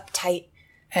 very uptight,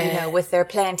 And- with their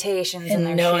plantations and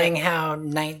their knowing shit. how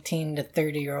 19 to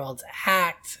 30-year-olds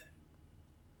act.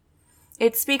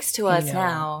 It speaks to us you know,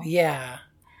 now. Yeah.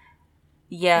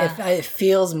 Yeah. It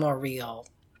feels more real.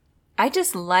 I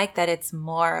just like that it's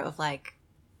more of like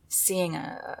seeing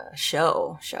a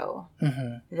show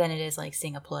Mm-hmm. than it is like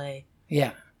seeing a play.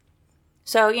 Yeah.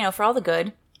 So, for all the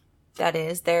good that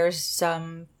is, there's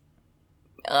some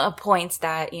points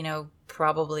that,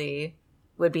 probably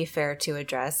would be fair to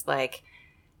address. Like,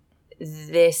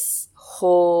 this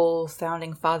whole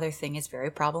founding father thing is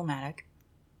very problematic.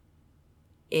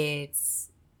 They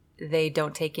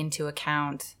don't take into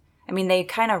account, I mean, they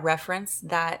kind of reference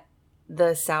that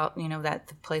the South, that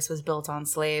the place was built on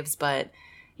slaves, but,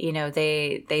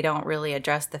 they don't really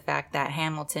address the fact that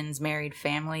Hamilton's married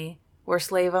family were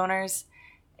slave owners,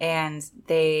 and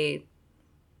it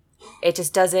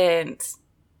just doesn't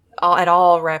at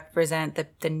all represent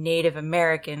the Native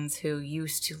Americans who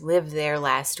used to live there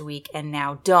last week and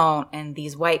now don't, and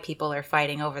these white people are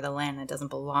fighting over the land that doesn't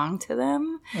belong to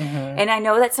them. Mm-hmm. And I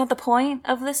know that's not the point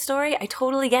of this story. I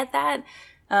totally get that.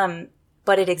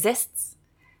 But it exists.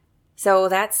 So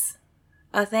that's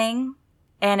a thing.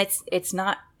 And it's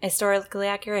not historically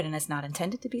accurate, and it's not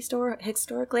intended to be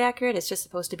historically accurate. It's just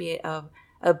supposed to be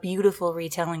a beautiful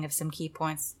retelling of some key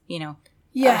points,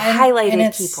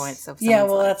 highlighted key points of Yeah,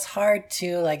 well, life. that's hard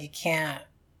too. Like, you can't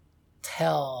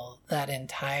tell that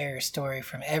entire story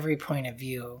from every point of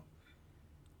view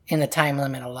in the time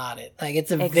limit allotted. Like,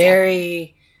 it's a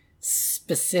very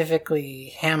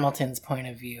specifically Hamilton's point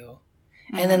of view.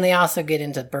 Mm-hmm. And then they also get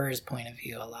into Burr's point of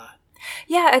view a lot.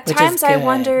 Yeah, at which times is I good.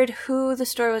 wondered who the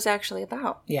story was actually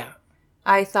about. Yeah.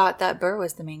 I thought that Burr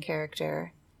was the main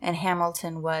character, and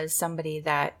Hamilton was somebody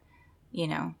that,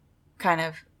 kind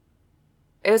of,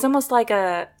 it was almost like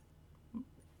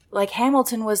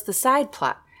Hamilton was the side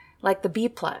plot, like the B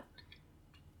plot,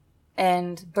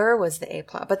 and Burr was the A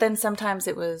plot, but then sometimes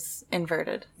it was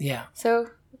inverted. Yeah.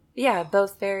 So, yeah,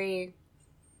 both very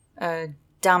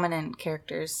dominant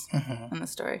characters Mm-hmm. in the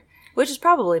story, which is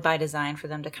probably by design for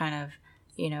them to kind of,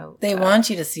 They want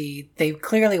you to see, they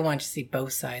clearly want you to see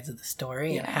both sides of the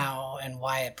story and Yeah. how and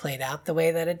why it played out the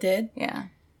way that it did. yeah.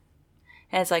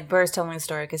 And it's like Burr's telling the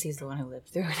story because he's the one who lived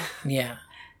through it. Yeah.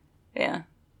 Yeah.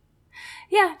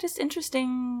 Yeah, just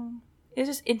interesting. It's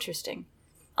just interesting.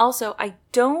 Also, I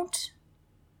don't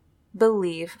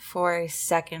believe for a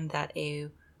second that a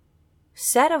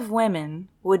set of women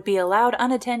would be allowed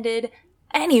unattended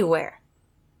anywhere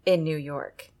in New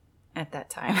York at that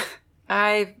time.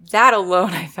 That alone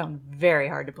I found very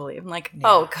hard to believe. I'm like,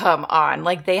 oh, come on.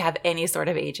 Like, they have any sort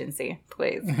of agency,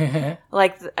 please.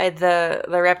 Like, the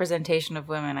representation of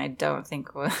women, I don't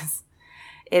think was...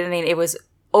 I mean, it was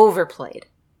overplayed.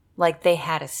 Like, they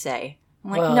had a say.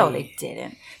 I'm like, Well, no, they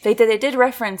didn't. They did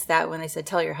reference that when they said,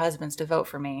 tell your husbands to vote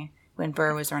for me when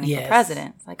Burr was running for Yes.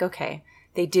 president. It's like, okay.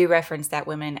 They do reference that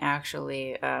women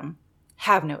actually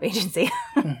have no agency.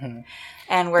 Mm-hmm.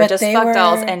 And we're But just they fuck were-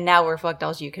 dolls, and now we're fuck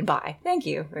dolls you can buy. Thank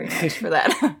you very much for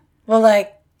that. Well,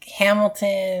 like,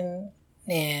 Hamilton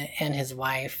and his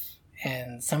wife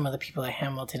and some of the people that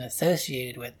Hamilton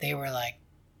associated with, they were like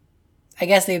I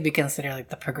guess they would be considered like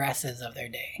the progressives of their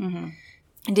day.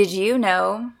 Mm-hmm. Did you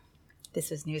know,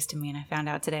 this was news to me and I found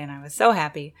out today and I was so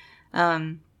happy,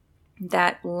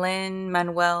 that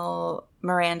Lin-Manuel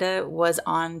Miranda was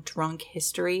on Drunk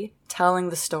History telling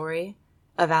the story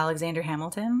of Alexander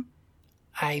Hamilton?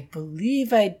 I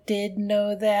believe I did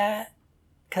know that.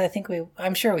 Because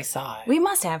I'm sure we saw it. We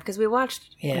must have, because we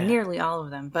watched nearly all of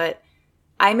them. But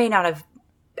I may not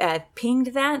have pinged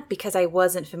that because I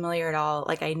wasn't familiar at all.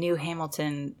 Like, I knew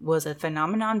Hamilton was a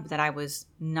phenomenon, but that I was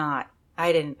not.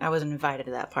 I wasn't invited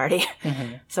to that party.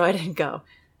 Mm-hmm. So I didn't go.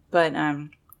 But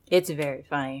it's very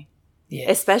funny. Yeah.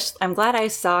 Especially, I'm glad I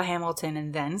saw Hamilton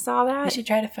and then saw that. We should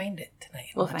try to find it tonight.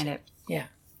 We'll find it. Yeah.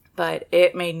 But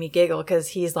it made me giggle because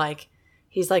he's like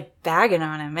bagging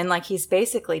on him. And like, he's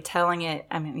basically telling it.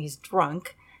 I mean, he's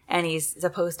drunk and he's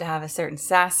supposed to have a certain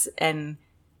sass. And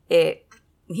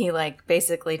he like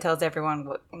basically tells everyone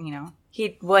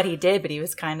what he did, but he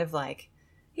was kind of like,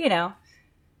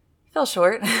 fell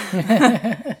short.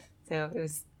 So it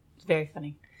was very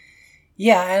funny.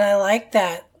 Yeah. And I like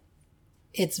that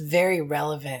it's very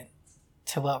relevant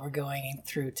to what we're going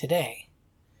through today.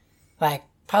 Like,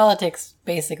 politics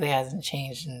basically hasn't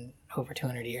changed in over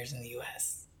 200 years in the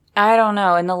U.S. I don't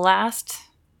know. In the last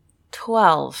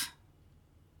 12,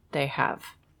 they have.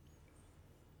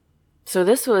 So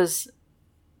this was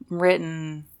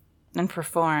written and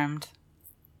performed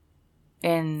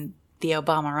in the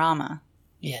Obama-rama.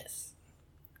 Yes.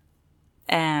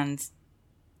 And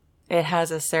it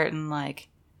has a certain, like,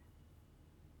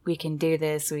 we can do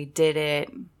this, we did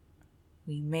it,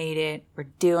 we made it, we're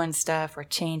doing stuff, we're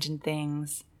changing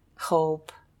things,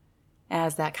 hope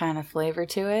has that kind of flavor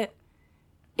to it.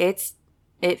 It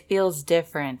feels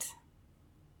different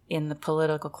in the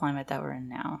political climate that we're in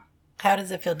now. How does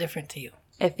it feel different to you?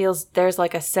 It feels, there's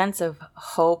like a sense of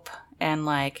hope and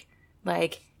like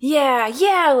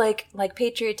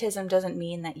patriotism doesn't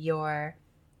mean that you're,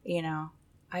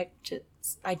 I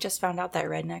just found out that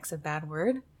redneck's a bad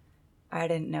word. I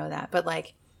didn't know that. But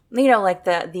like, like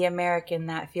the American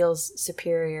that feels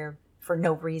superior for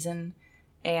no reason.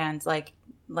 And like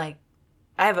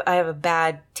I have a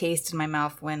bad taste in my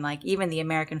mouth when like even the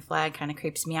American flag kind of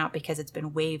creeps me out because it's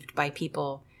been waved by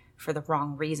people for the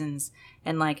wrong reasons.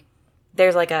 And like,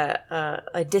 there's like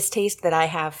a distaste that I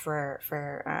have for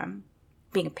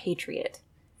being a patriot.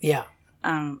 Yeah.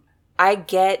 I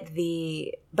get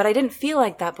but I didn't feel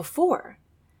like that before.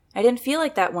 I didn't feel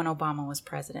like that when Obama was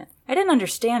president. I didn't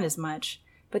understand as much,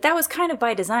 but that was kind of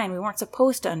by design. We weren't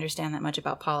supposed to understand that much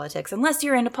about politics unless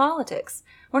you're into politics.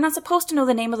 We're not supposed to know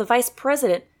the name of the vice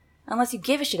president unless you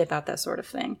give a shit about that sort of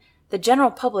thing. The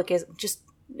general public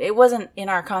it wasn't in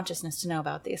our consciousness to know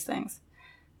about these things.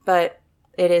 But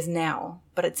it is now.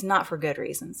 But it's not for good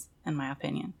reasons, in my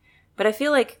opinion. But I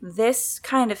feel like this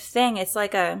kind of thing, it's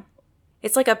like a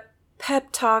pep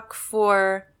talk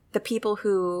for the people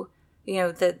who,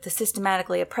 the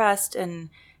systematically oppressed and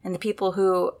the people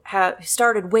who have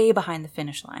started way behind the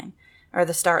finish line or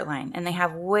the start line, and they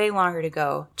have way longer to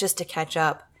go just to catch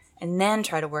up and then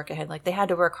try to work ahead. Like, they had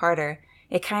to work harder.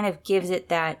 It kind of gives it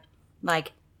that,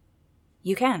 like,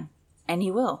 you can, and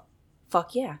you will.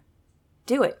 Fuck yeah.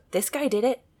 Do it. This guy did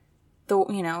it.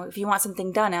 If you want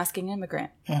something done, ask an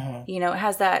immigrant. Mm-hmm. It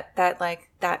has that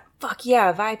fuck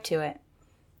yeah vibe to it.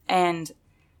 And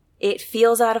it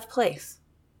feels out of place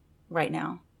right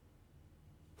now.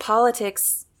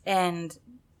 Politics and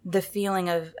the feeling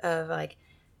of like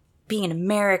being an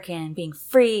American, being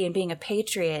free and being a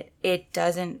patriot, it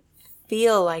doesn't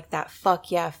feel like that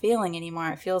fuck yeah feeling anymore.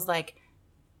 It feels like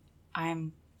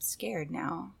I'm scared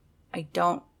now.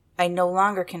 I no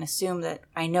longer can assume that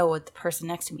I know what the person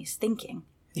next to me is thinking.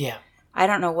 Yeah. I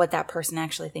don't know what that person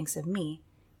actually thinks of me.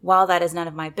 While that is none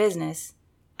of my business,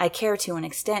 I care to an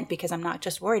extent because I'm not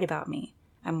just worried about me.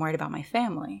 I'm worried about my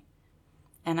family.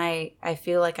 And I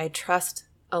feel like I trust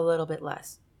a little bit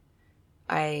less.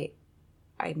 I'm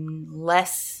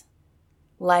less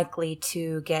likely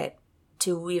to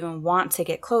even want to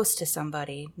get close to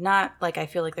somebody. Not like I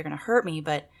feel like they're going to hurt me,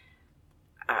 but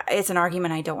it's an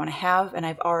argument I don't want to have, and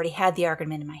I've already had the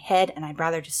argument in my head, and I'd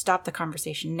rather just stop the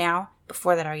conversation now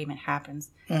before that argument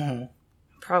happens. Mm-hmm.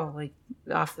 Probably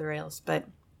off the rails, but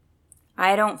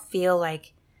I don't feel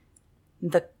like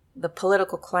the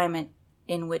political climate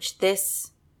in which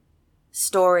this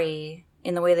story,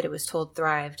 in the way that it was told,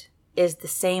 thrived, is the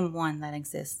same one that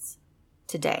exists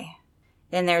today.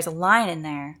 And there's a line in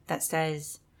there that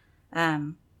says,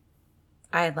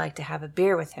 I'd like to have a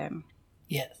beer with him.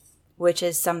 Yes. Which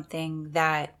is something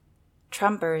that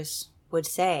Trumpers would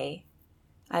say.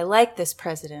 I like this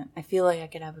president. I feel like I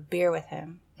could have a beer with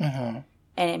him. Mm-hmm.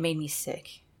 And it made me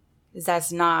sick.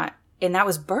 That's not, and that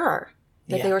was Burr.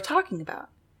 that they were talking about,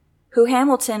 who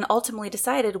Hamilton ultimately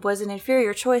decided was an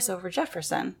inferior choice over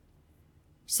Jefferson.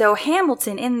 So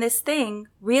Hamilton in this thing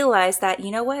realized that,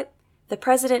 you know what? The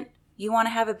president you want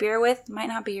to have a beer with might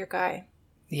not be your guy.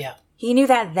 Yeah. He knew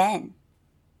that then.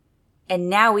 And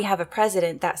now we have a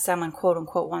president that someone, quote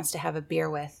unquote, wants to have a beer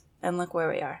with. And look where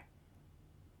we are.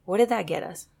 What did that get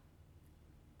us?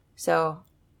 So.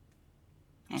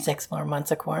 6 more months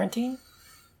of quarantine?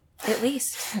 At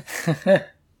least.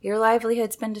 Your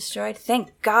livelihood's been destroyed.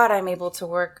 Thank God I'm able to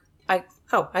work. I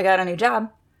got a new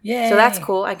job. Yay. So that's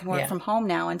cool. I can work from home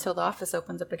now until the office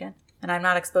opens up again. And I'm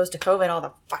not exposed to COVID all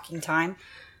the fucking time.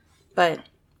 But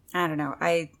I don't know.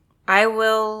 I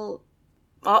will...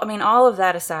 all of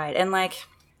that aside, and I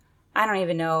don't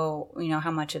even know,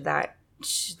 how much of that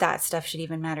stuff should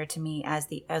even matter to me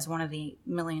as one of the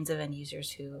millions of end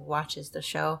users who watches the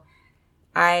show.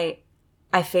 I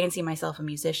fancy myself a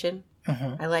musician.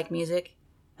 I like music.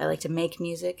 I like to make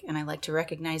music, and I like to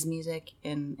recognize music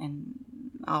and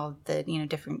all the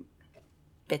different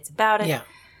bits about it. Yeah.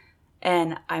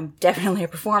 And I'm definitely a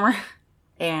performer.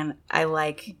 And I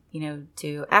like,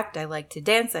 to act. I like to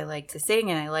dance. I like to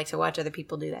sing. And I like to watch other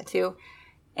people do that too.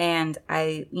 And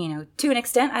I, to an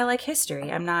extent, I like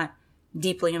history. I'm not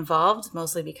deeply involved,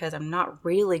 mostly because I'm not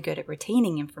really good at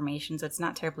retaining information. So it's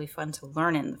not terribly fun to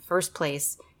learn in the first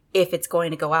place if it's going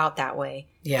to go out that way,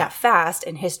 that fast.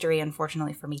 And history,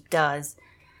 unfortunately for me, does.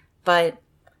 But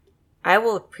I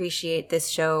will appreciate this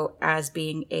show as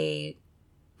being a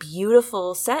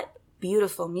beautiful set,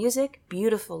 beautiful music,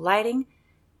 beautiful lighting,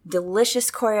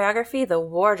 delicious choreography, the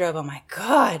wardrobe, oh my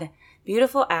God,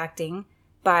 beautiful acting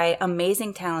by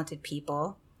amazing, talented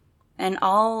people, and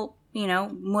all,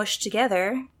 mushed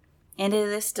together into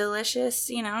this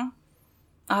delicious,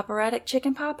 operatic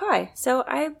chicken pot pie. So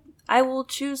I will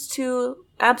choose to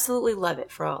absolutely love it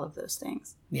for all of those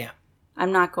things. Yeah.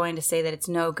 I'm not going to say that it's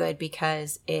no good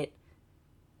because it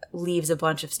leaves a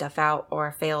bunch of stuff out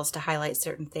or fails to highlight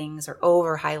certain things or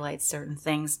over highlights certain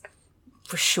things,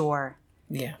 for sure.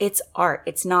 Yeah. It's art.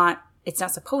 It's not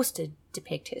supposed to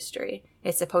depict history.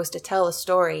 It's supposed to tell a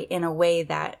story in a way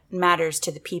that matters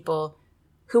to the people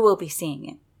who will be seeing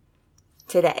it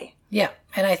today. Yeah.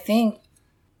 And I think,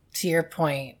 to your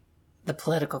point, the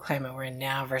political climate we're in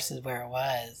now versus where it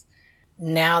was,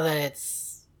 now that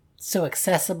it's so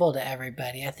accessible to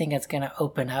everybody, I think it's going to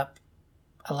open up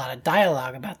a lot of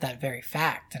dialogue about that very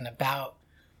fact and about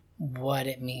what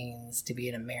it means to be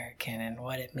an American and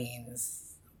what it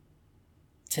means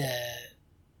to,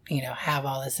 have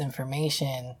all this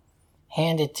information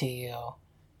handed to you.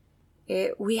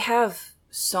 We have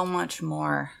so much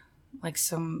more,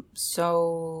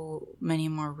 so many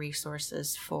more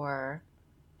resources for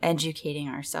educating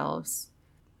ourselves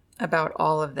about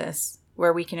all of this,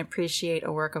 where we can appreciate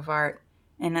a work of art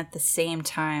and at the same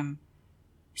time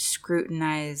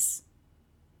scrutinize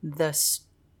the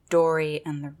story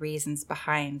and the reasons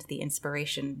behind the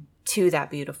inspiration to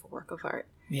that beautiful work of art.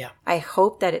 Yeah. I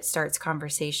hope that it starts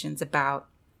conversations about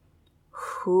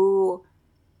who,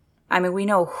 we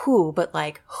know who, but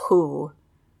who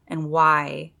and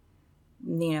why,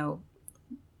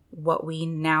 what we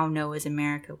now know as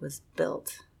America was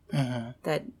built. Mm-hmm.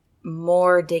 That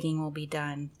more digging will be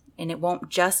done. And it won't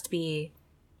just be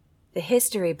the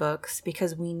history books,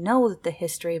 because we know that the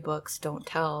history books don't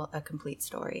tell a complete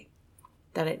story.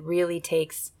 That it really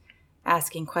takes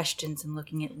asking questions and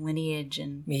looking at lineage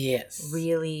and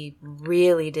really,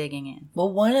 really digging in.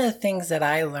 Well, one of the things that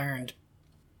I learned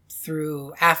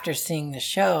after seeing the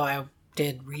show, I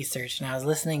did research and I was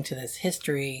listening to this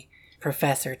history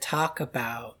professor talk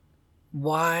about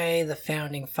why the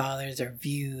founding fathers are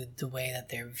viewed the way that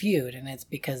they're viewed. And it's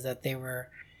because that they were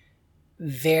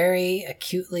very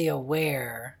acutely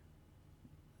aware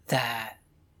that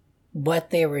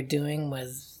what they were doing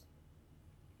was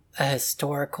a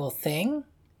historical thing.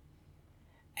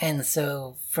 And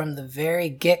so from the very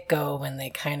get-go, when they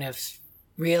kind of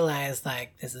realized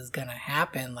this is gonna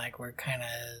happen, we're kind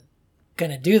of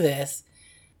gonna do this,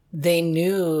 they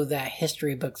knew that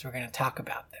history books were gonna talk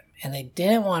about them, and they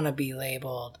didn't want to be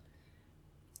labeled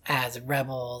as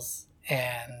rebels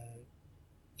and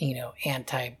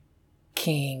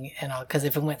anti-king and all, because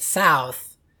if it went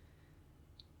south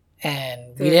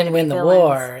and we didn't win the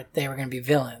war, they were gonna be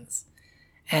villains.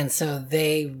 And so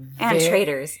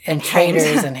traitors. And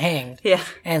traitors and hanged. Yeah.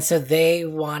 And so they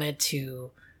wanted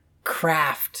to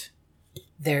craft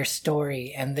their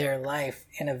story and their life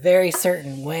in a very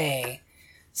certain way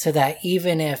so that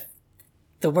even if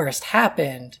the worst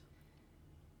happened,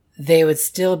 they would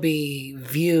still be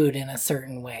viewed in a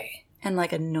certain way. And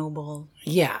like a noble.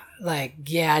 Yeah, like,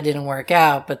 yeah, it didn't work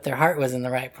out, but their heart was in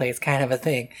the right place, kind of a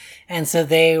thing. And so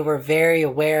they were very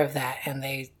aware of that, and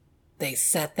they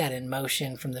set that in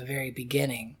motion from the very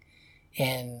beginning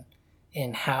in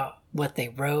how, what they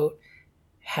wrote,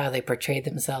 how they portrayed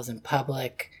themselves in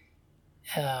public,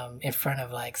 in front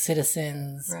of like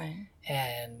citizens, Right.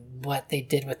 and what they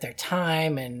did with their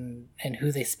time, and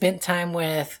who they spent time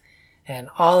with, and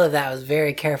all of that was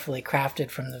very carefully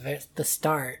crafted from the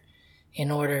start, in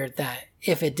order that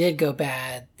if it did go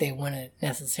bad, they wouldn't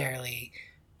necessarily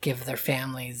give their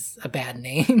families a bad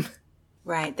name.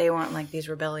 Right. They weren't like these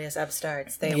rebellious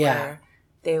upstarts. They Yeah.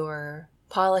 were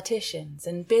politicians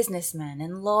and businessmen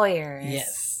and lawyers.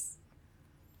 Yes.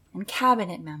 And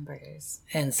cabinet members.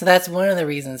 And so that's one of the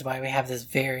reasons why we have this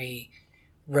very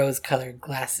rose-colored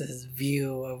glasses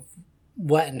view of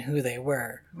what and who they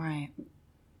were. Right.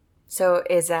 So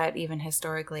is that even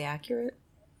historically accurate?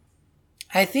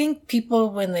 I think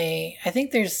people, I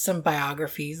think there's some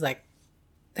biographies like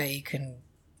that you can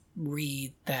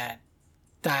read that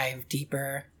dive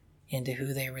deeper into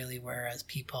who they really were as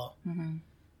people. Mm-hmm.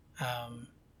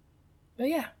 But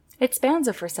yeah. It spans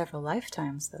it for several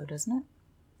lifetimes, though, doesn't it?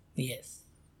 Yes.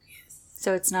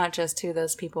 So it's not just who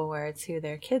those people were, it's who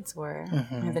their kids were.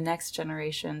 Mhm. The next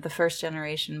generation, the first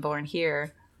generation born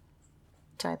here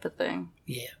type of thing.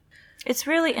 Yeah. It's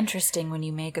really interesting when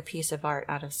you make a piece of art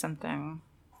out of something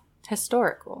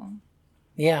historical.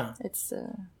 Yeah. It's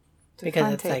a Because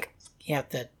fun it's take. like you have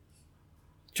to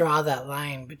draw that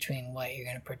line between what you're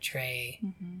going to portray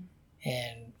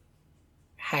and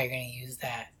how you're going to use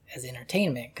that as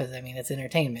entertainment. Because, I mean, it's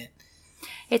entertainment.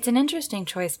 It's an interesting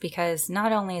choice because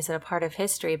not only is it a part of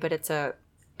history, but it's a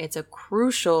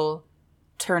crucial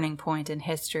turning point in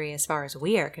history as far as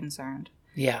we are concerned.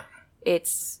 Yeah.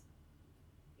 It's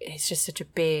just such a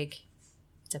big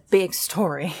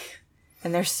story.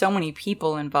 And there's so many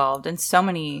people involved and so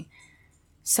many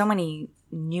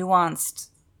nuanced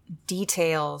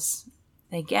details.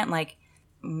 Again, like,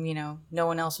 you know, no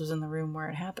one else was in the room where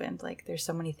it happened. Like, there's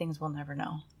so many things we'll never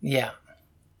know. Yeah.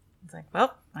 It's like,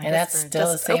 well, I And guess that's we're still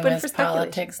the just same open as for speculation.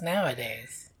 politics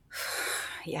nowadays.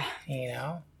 Yeah. You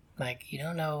know? Like, you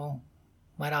don't know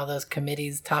what all those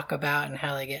committees talk about and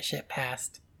how they get shit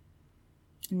passed.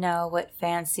 No, what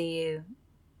fancy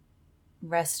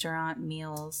restaurant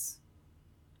meals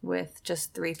with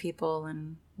just 3 people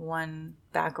in one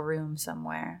back room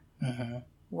somewhere. Mm-hmm.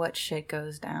 What shit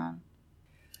goes down.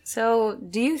 So,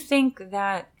 do you think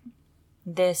that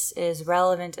this is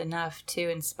relevant enough to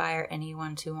inspire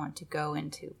anyone to want to go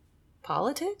into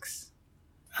politics?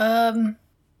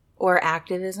 Or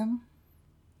activism?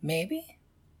 Maybe.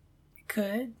 It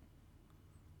could.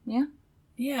 Yeah.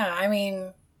 Yeah, I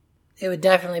mean, it would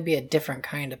definitely be a different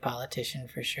kind of politician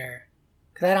for sure.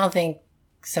 Because I don't think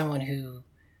someone who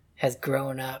has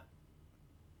grown up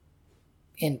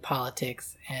in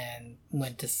politics and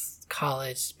went to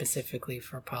college specifically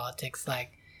for politics,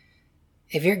 like,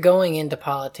 if you're going into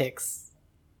politics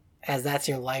as that's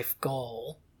your life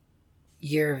goal,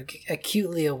 you're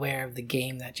acutely aware of the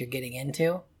game that you're getting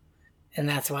into. And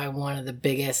that's why one of the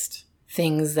biggest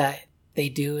things that they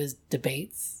do is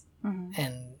debates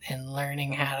and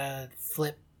learning how to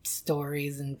flip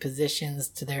stories and positions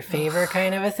to their favor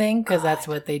kind of a thing, because that's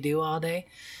what they do all day.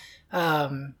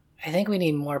 I think we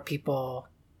need more people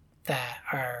that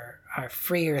are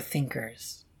freer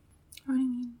thinkers. What do you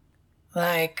mean?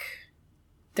 Like,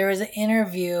 there was an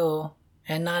interview,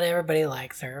 and not everybody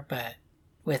likes her, but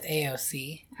with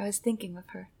AOC. I was thinking of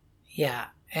her. Yeah,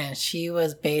 and she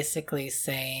was basically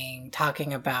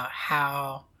talking about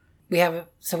how we have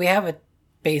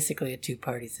basically a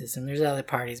 2-party system. There's other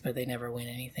parties, but they never win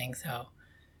anything, so,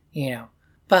 you know.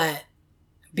 But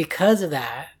because of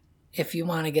that, if you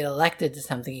want to get elected to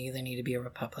something, you either need to be a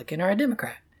Republican or a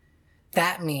Democrat.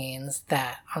 That means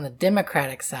that on the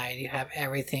Democratic side, you have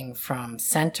everything from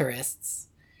centrists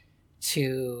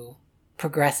to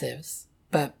progressives.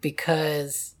 But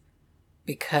because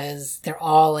they're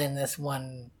all in this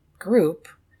one group,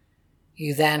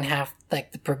 you then have,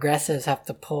 like, the progressives have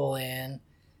to pull in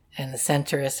and the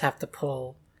centrists have to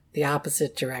pull the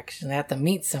opposite direction. They have to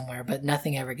meet somewhere, but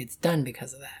nothing ever gets done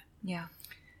because of that. Yeah.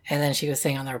 And then she was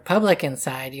saying on the Republican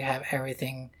side, you have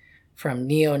everything from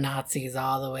neo-Nazis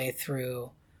all the way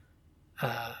through,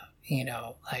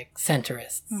 like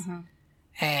centrists.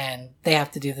 And they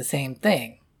have to do the same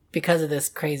thing. Because of this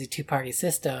crazy 2-party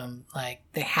system, like,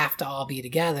 they have to all be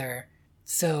together.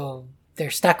 So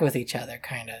they're stuck with each other,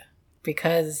 kind of.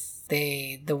 Because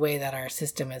the way that our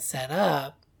system is set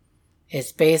up,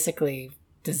 it's basically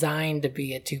designed to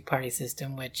be a 2-party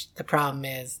system, which the problem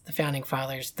is the founding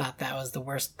fathers thought that was the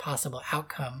worst possible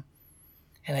outcome.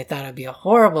 And they thought it would be a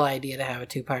horrible idea to have a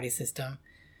two-party system.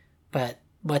 But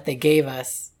what they gave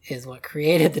us is what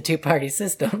created the two-party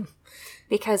system.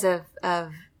 Because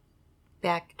of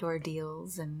backdoor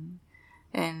deals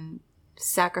and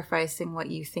sacrificing what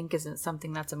you think isn't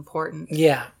something that's important.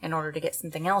 Yeah. In order to get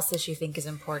something else that you think is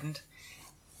important.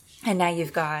 And now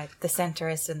you've got the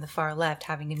centrists and the far left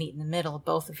having to meet in the middle,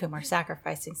 both of whom are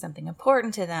sacrificing something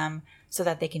important to them so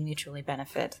that they can mutually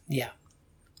benefit. Yeah.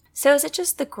 So is it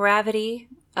just the gravity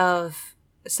of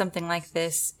something like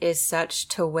this is such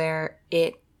to where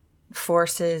it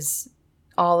forces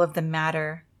all of the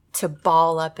matter to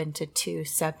ball up into two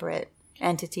separate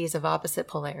entities of opposite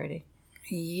polarity?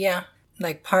 Yeah.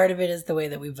 Like, part of it is the way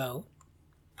that we vote.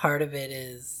 Part of it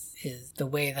is the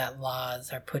way that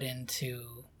laws are put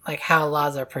into, like, how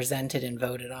laws are presented and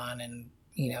voted on. And,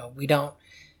 you know, we don't,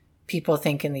 people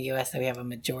think in the U.S. that we have a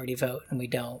majority vote, and we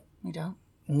don't. We don't?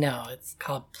 No, it's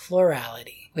called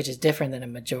plurality, which is different than a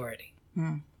majority.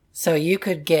 Mm. So you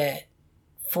could get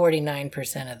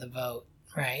 49% of the vote,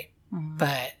 right? Mm-hmm.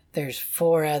 But there's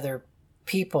 4 other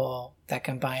people that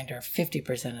combined are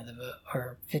 50% of the vote,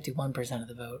 or 51% of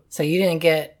the vote. So you didn't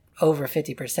get over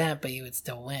 50%, but you would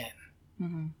still win.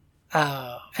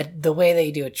 Mm-hmm. The way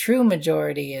they do a true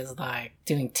majority is like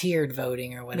doing tiered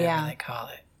voting or whatever Yeah. they call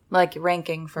it. Like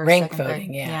ranking first, Rank second, voting,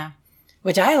 third. yeah.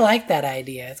 Which I like that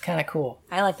idea. It's kind of cool.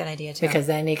 I like that idea too. Because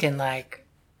then you can like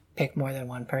pick more than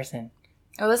one person.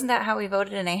 Oh, wasn't that how we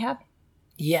voted in Ahab?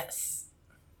 Yes.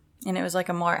 And it was like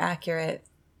a more accurate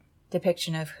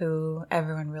depiction of who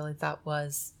everyone really thought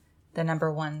was the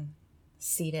number one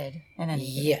seated in any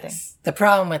given thing. Yes. The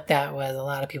problem with that was a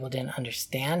lot of people didn't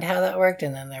understand how that worked,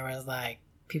 and then there was like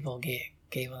people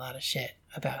gave a lot of shit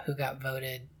about who got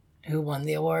voted, who won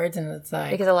the awards, and it's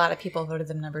like Because a lot of people voted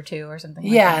them number 2 or something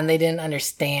like yeah, that. and they didn't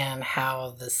understand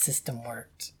how the system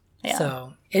worked. Yeah.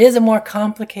 So it is a more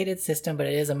complicated system, but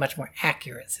it is a much more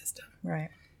accurate system. Right.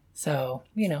 So,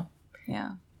 you know,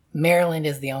 Yeah. Maryland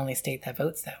is the only state that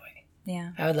votes that way.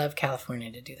 Yeah. I would love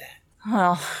California to do that.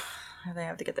 Well, they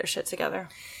have to get their shit together.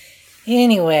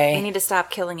 Anyway. We need to stop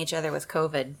killing each other with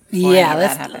COVID. before Yeah, any of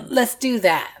that happens. let's do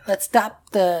that. Let's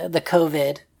stop the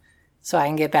COVID so I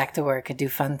can get back to work and do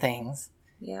fun things.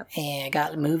 Yep. And I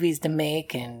got movies to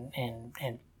make and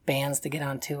bands to get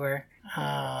on tour. So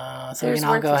we There's can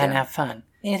all work go to ahead do. and have fun.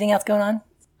 Anything else going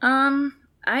on?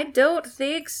 I don't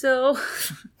think so.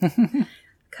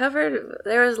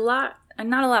 There was not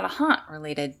a lot of haunt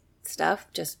related stuff,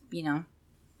 just, you know,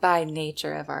 by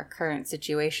nature of our current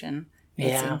situation.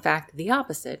 It's Yeah. in fact the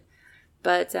opposite.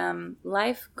 But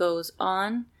life goes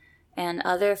on, and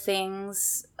other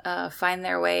things find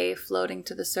their way floating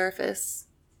to the surface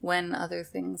when other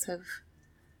things have,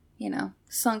 you know,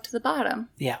 sunk to the bottom.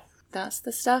 Yeah. That's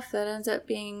the stuff that ends up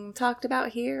being talked about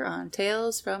here on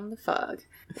Tales from the Fog.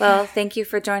 Well, thank you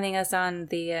for joining us on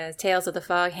the Tales of the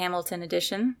Fog Hamilton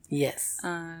edition. Yes.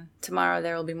 Tomorrow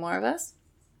there will be more of us.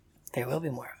 There will be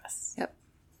more of us. Yep.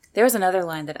 There was another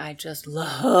line that I just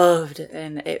loved,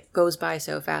 and it goes by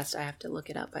so fast I have to look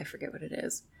it up. I forget what it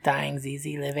is. Dying's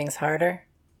easy, living's harder.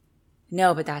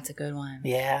 No, but that's a good one.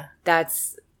 Yeah.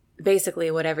 That's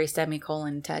basically what every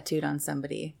semicolon tattooed on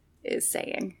somebody is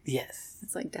saying. Yes.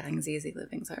 It's like dying's easy,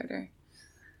 living's harder.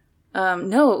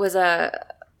 No, it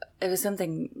was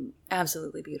something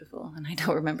absolutely beautiful, and I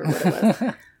don't remember what it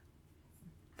was.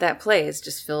 That play is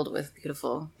just filled with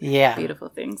beautiful, Yeah. beautiful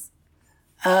things.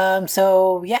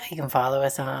 So yeah, you can follow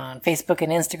us on Facebook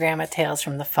and Instagram at Tales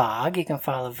from the Fog. You can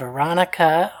follow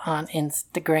Veronica on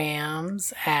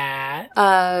Instagrams at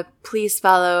Please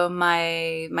follow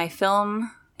my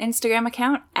film Instagram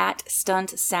account at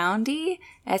Stunt Soundy,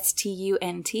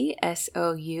 StuntSoundie.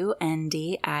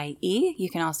 You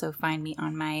can also find me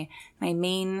on my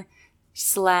main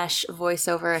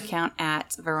 /voiceover account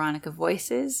at Veronica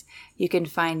Voices. You can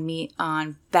find me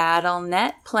on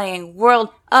Battle.net playing World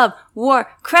of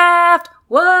Warcraft.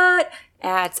 What?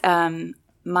 At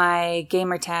my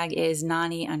gamer tag is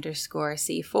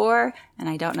Nani_C4, and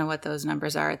I don't know what those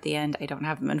numbers are at the end. I don't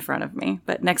have them in front of me,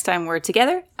 but next time we're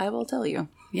together, I will tell you.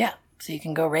 yeah. So you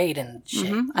can go raid and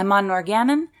shit. I'm on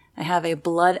Norgannon. I have a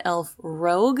Blood Elf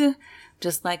Rogue,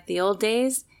 just like the old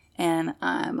days, and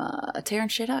I'm tearing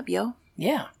shit up, yo.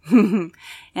 Yeah. And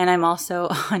I'm also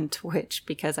on Twitch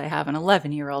because I have an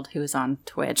 11-year-old who's on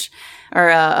Twitch. Or,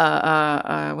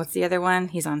 what's the other one?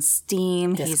 He's on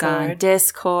Steam. He's on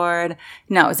Discord.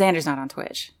 No, Xander's not on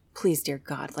Twitch. Please, dear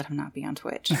God, let him not be on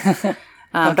Twitch.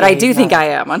 But I do think I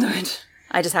am on Twitch.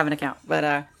 I just have an account.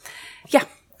 But, yeah,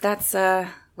 that's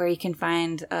where you can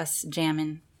find us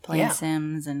jamming, playing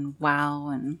Sims and WoW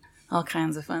and all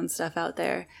kinds of fun stuff out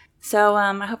there. So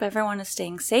I hope everyone is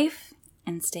staying safe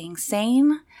and staying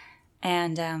sane.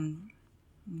 And,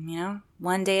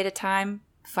 one day at a time,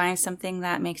 find something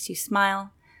that makes you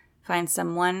smile. Find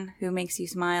someone who makes you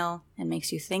smile and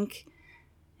makes you think.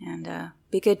 And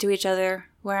be good to each other.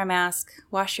 Wear a mask.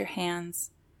 Wash your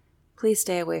hands. Please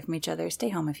stay away from each other. Stay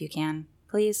home if you can.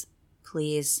 Please.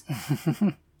 Please.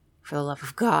 For the love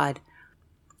of God.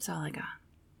 That's all I got.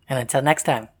 And until next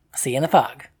time, see you in the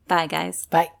fog. Bye, guys.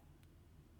 Bye.